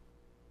rest.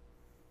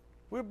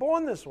 We're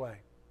born this way.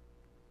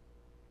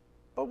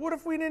 But what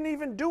if we didn't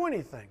even do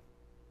anything?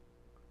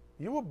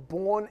 You were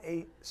born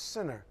a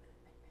sinner,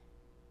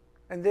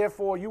 and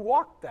therefore you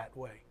walked that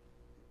way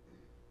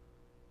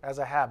as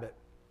a habit.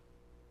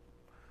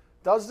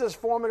 Does this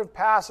formative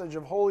passage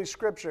of Holy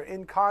Scripture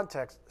in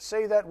context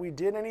say that we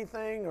did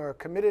anything or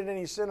committed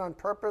any sin on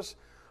purpose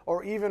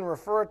or even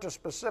refer to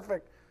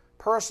specific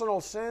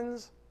personal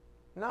sins?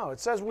 No, it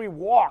says we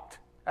walked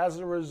as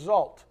a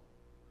result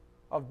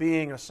of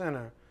being a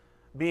sinner,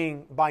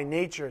 being by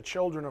nature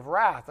children of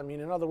wrath. I mean,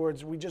 in other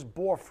words, we just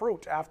bore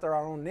fruit after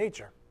our own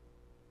nature.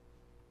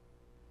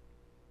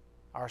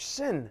 Our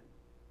sin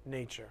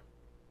nature.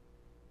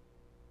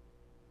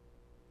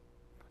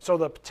 So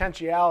the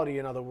potentiality,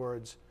 in other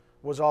words,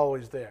 was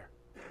always there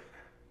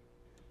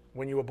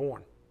when you were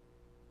born.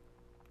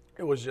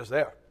 It was just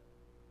there.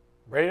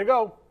 Ready to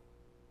go.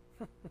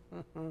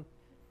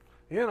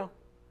 You know,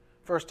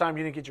 first time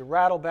you didn't get your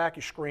rattle back,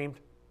 you screamed.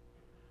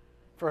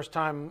 First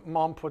time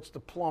mom puts the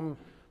plum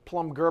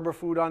Gerber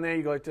food on there,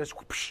 you go like this,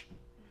 whoosh,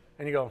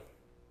 and you go.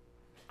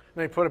 And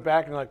then you put it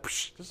back and you're like,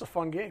 this is a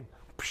fun game.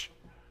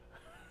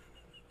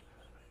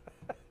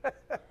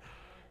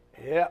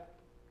 Yeah.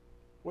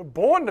 We're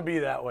born to be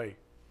that way.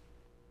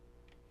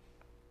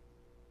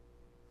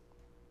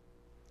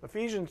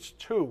 Ephesians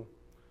 2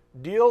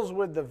 deals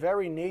with the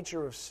very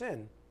nature of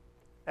sin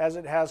as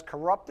it has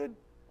corrupted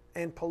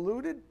and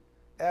polluted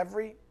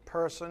every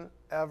person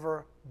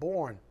ever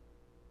born.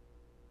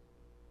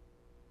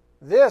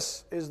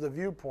 This is the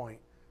viewpoint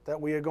that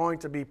we are going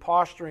to be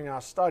posturing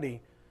our study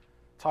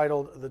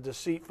titled The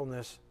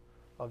Deceitfulness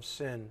of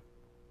Sin.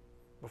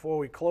 Before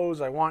we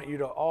close, I want you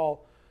to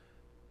all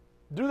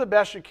do the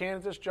best you can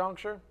at this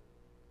juncture.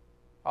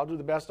 I'll do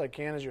the best I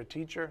can as your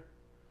teacher.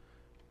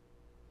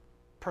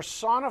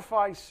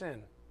 Personify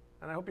sin.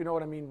 And I hope you know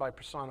what I mean by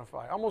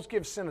personify. Almost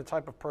give sin a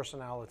type of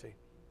personality.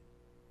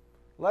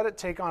 Let it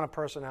take on a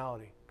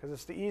personality, because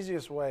it's the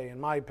easiest way, in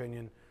my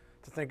opinion,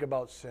 to think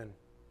about sin.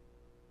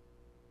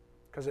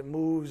 Because it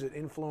moves, it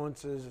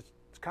influences,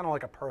 it's kind of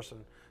like a person.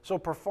 So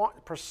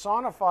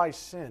personify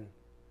sin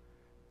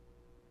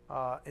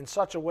in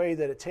such a way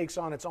that it takes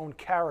on its own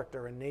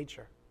character and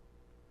nature.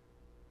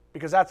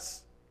 Because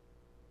that's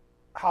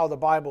how the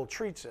Bible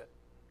treats it,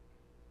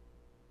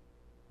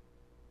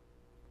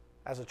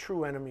 as a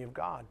true enemy of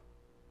God.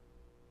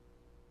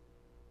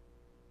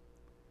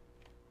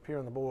 Up here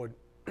on the board.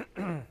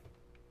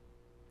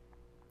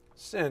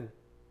 Sin.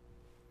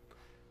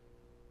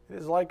 It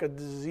is like a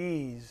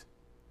disease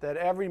that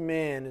every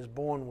man is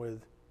born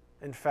with,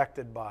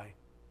 infected by.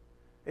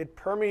 It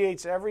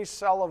permeates every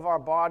cell of our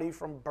body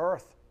from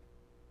birth.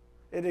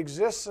 It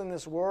exists in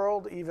this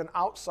world, even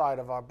outside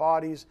of our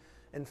bodies,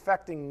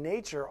 infecting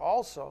nature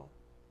also.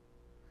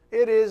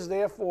 It is,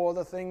 therefore,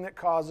 the thing that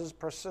causes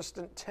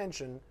persistent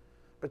tension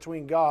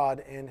between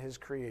God and His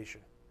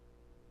creation.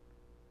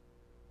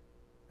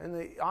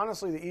 And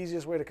honestly, the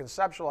easiest way to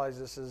conceptualize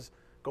this is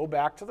go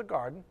back to the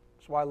garden.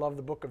 That's why I love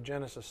the book of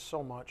Genesis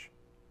so much.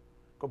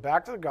 Go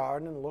back to the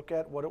garden and look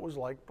at what it was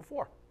like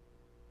before.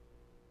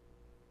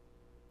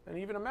 And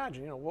even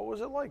imagine, what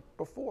was it like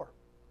before?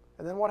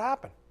 And then what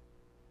happened?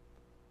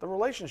 The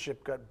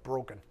relationship got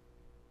broken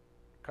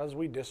because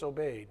we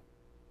disobeyed.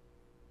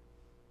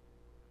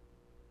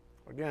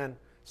 Again,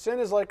 sin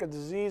is like a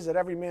disease that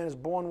every man is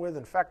born with,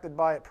 infected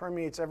by it,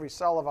 permeates every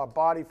cell of our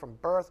body from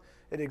birth.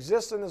 It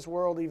exists in this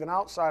world, even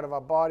outside of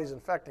our bodies,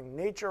 infecting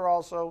nature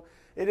also.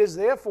 It is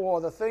therefore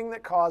the thing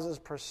that causes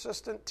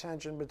persistent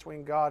tension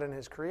between God and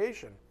His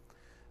creation.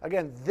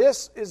 Again,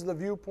 this is the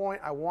viewpoint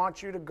I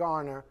want you to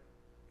garner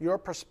your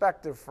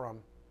perspective from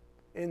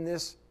in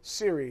this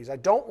series. I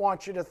don't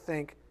want you to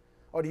think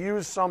or to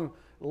use some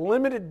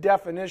limited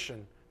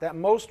definition that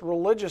most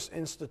religious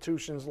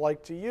institutions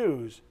like to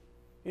use,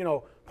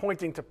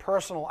 pointing to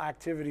personal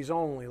activities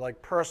only,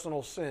 like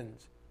personal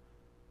sins.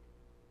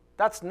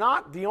 That's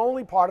not the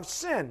only part of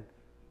sin,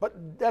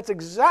 but that's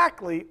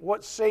exactly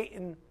what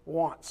Satan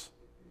wants.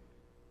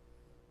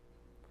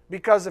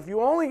 Because if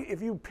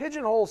you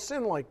pigeonhole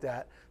sin like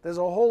that, there's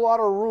a whole lot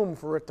of room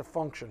for it to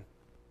function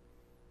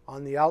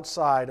on the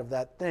outside of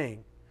that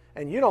thing.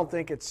 And you don't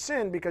think it's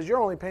sin because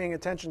you're only paying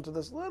attention to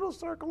this little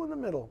circle in the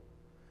middle.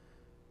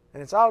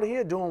 And it's out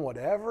here doing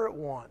whatever it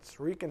wants,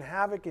 wreaking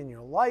havoc in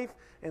your life,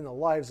 in the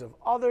lives of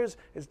others.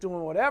 It's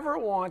doing whatever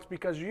it wants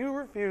because you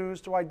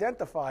refuse to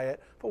identify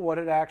it for what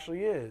it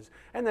actually is.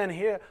 And then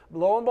here,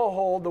 lo and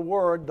behold, the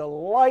word, the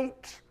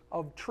light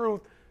of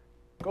truth,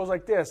 goes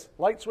like this.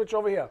 Light switch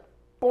over here.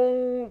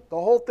 Boom. The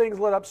whole thing's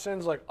lit up.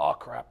 Sin's like, oh,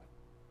 crap.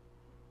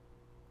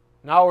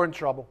 Now we're in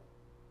trouble.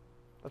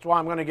 That's why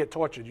I'm going to get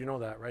tortured. You know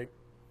that, right?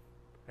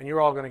 And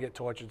you're all going to get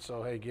tortured,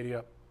 so hey, giddy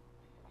up.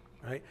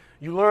 Right?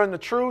 You learn the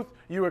truth,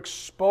 you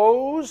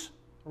expose,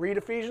 read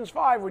Ephesians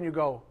 5 when you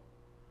go.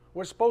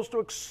 We're supposed to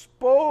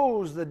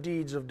expose the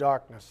deeds of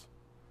darkness.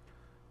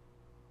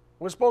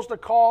 We're supposed to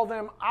call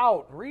them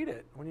out. Read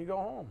it when you go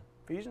home.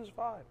 Ephesians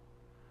 5.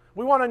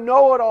 We want to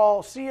know it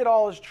all, see it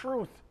all as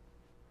truth.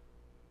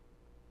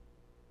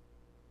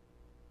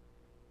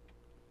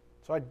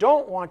 So I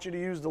don't want you to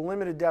use the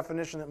limited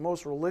definition that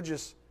most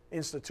religious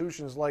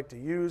institutions like to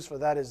use, for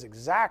that is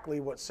exactly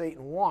what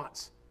Satan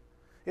wants.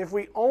 If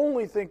we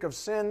only think of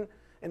sin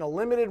in a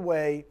limited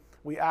way,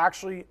 we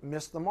actually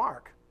miss the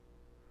mark,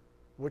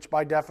 which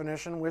by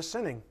definition we're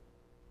sinning.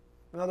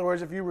 In other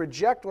words, if you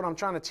reject what I'm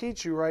trying to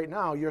teach you right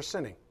now, you're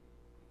sinning.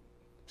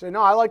 You say,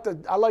 no, I like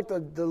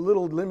the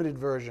little limited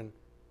version.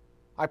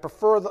 I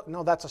prefer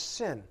no, that's a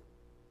sin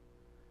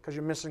because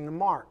you're missing the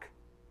mark.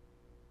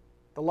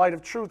 The light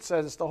of truth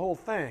says it's the whole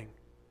thing,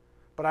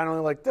 but I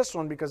only like this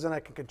one because then I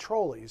can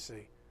control it, you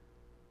see.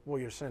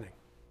 Well, you're sinning.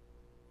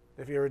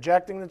 If you're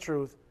rejecting the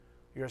truth,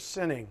 you're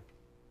sinning.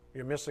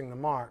 You're missing the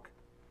mark.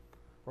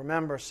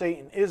 Remember,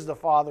 Satan is the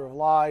father of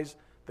lies,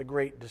 the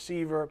great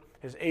deceiver.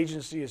 His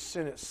agency is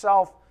sin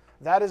itself.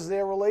 That is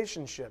their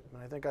relationship.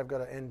 And I think I've got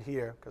to end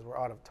here because we're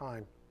out of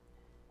time.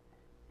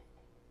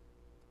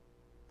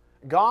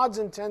 God's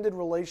intended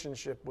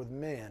relationship with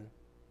man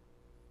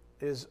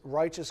is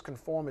righteous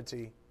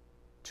conformity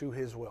to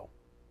His will.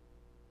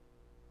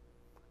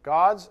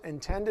 God's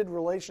intended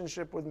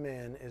relationship with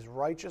man is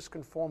righteous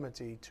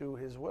conformity to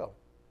His will.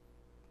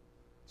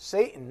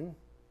 Satan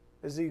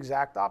is the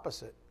exact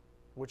opposite,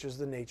 which is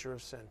the nature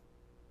of sin.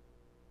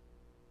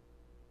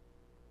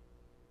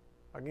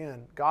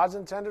 Again, God's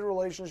intended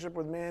relationship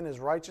with man is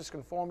righteous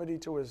conformity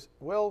to His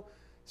will.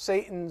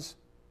 Satan's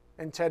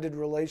intended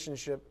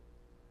relationship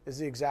is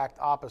the exact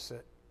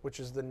opposite, which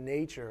is the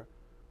nature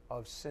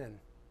of sin.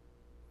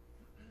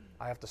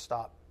 I have to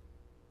stop.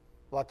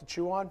 A lot to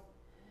chew on.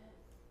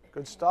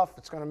 Good stuff.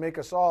 It's going to make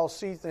us all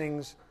see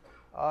things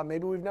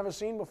maybe we've never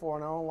seen before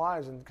in our own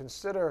lives and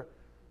consider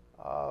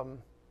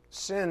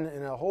sin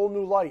in a whole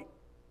new light.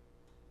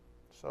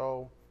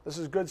 So this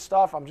is good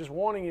stuff. I'm just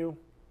warning you.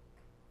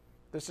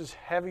 This is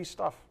heavy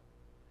stuff.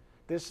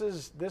 This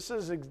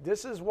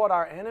is what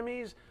our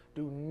enemies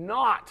do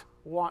not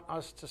want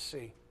us to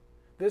see.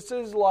 This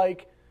is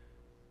like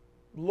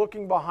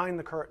looking behind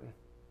the curtain.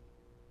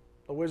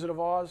 The Wizard of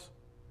Oz.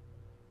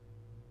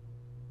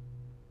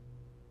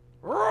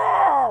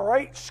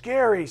 Right?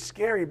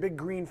 Scary, big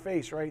green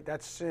face, right?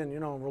 That's sin.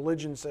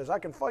 Religion says, I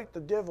can fight the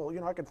devil.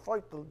 I can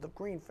fight the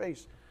green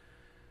face.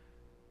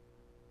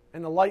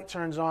 And the light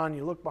turns on,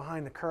 you look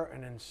behind the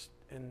curtain,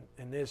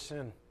 and there's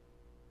sin.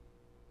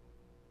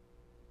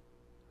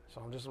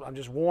 So I'm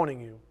just warning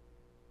you.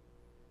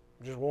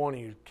 I'm just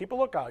warning you. Keep a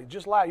lookout. You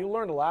just laugh. You'll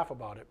learn to laugh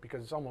about it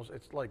because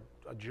it's like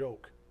a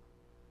joke.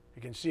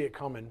 You can see it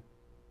coming.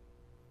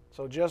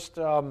 So just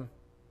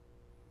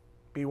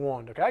be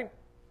warned, okay?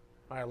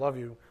 I love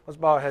you. Let's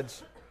bow our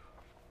heads.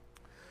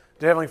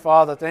 Dear Heavenly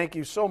Father, thank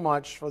you so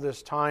much for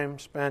this time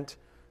spent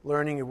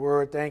learning your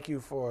word. Thank you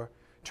for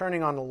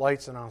turning on the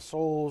lights in our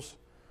souls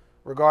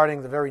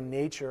regarding the very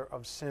nature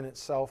of sin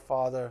itself,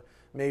 Father.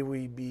 May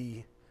we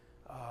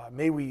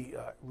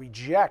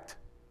reject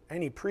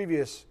any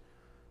previous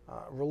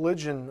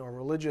religion or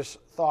religious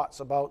thoughts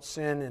about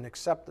sin and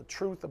accept the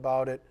truth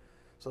about it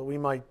so that we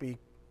might be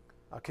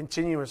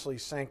continuously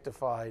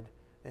sanctified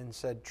in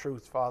said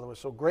truth, Father. We're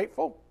so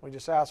grateful. We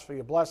just ask for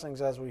your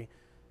blessings as we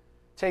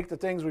take the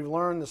things we've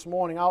learned this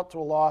morning out to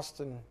a lost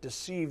and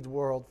deceived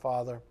world,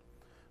 Father.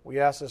 We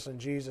ask this in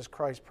Jesus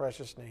Christ's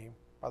precious name.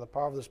 By the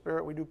power of the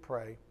Spirit we do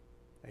pray.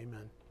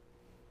 Amen.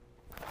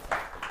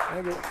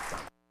 Thank you.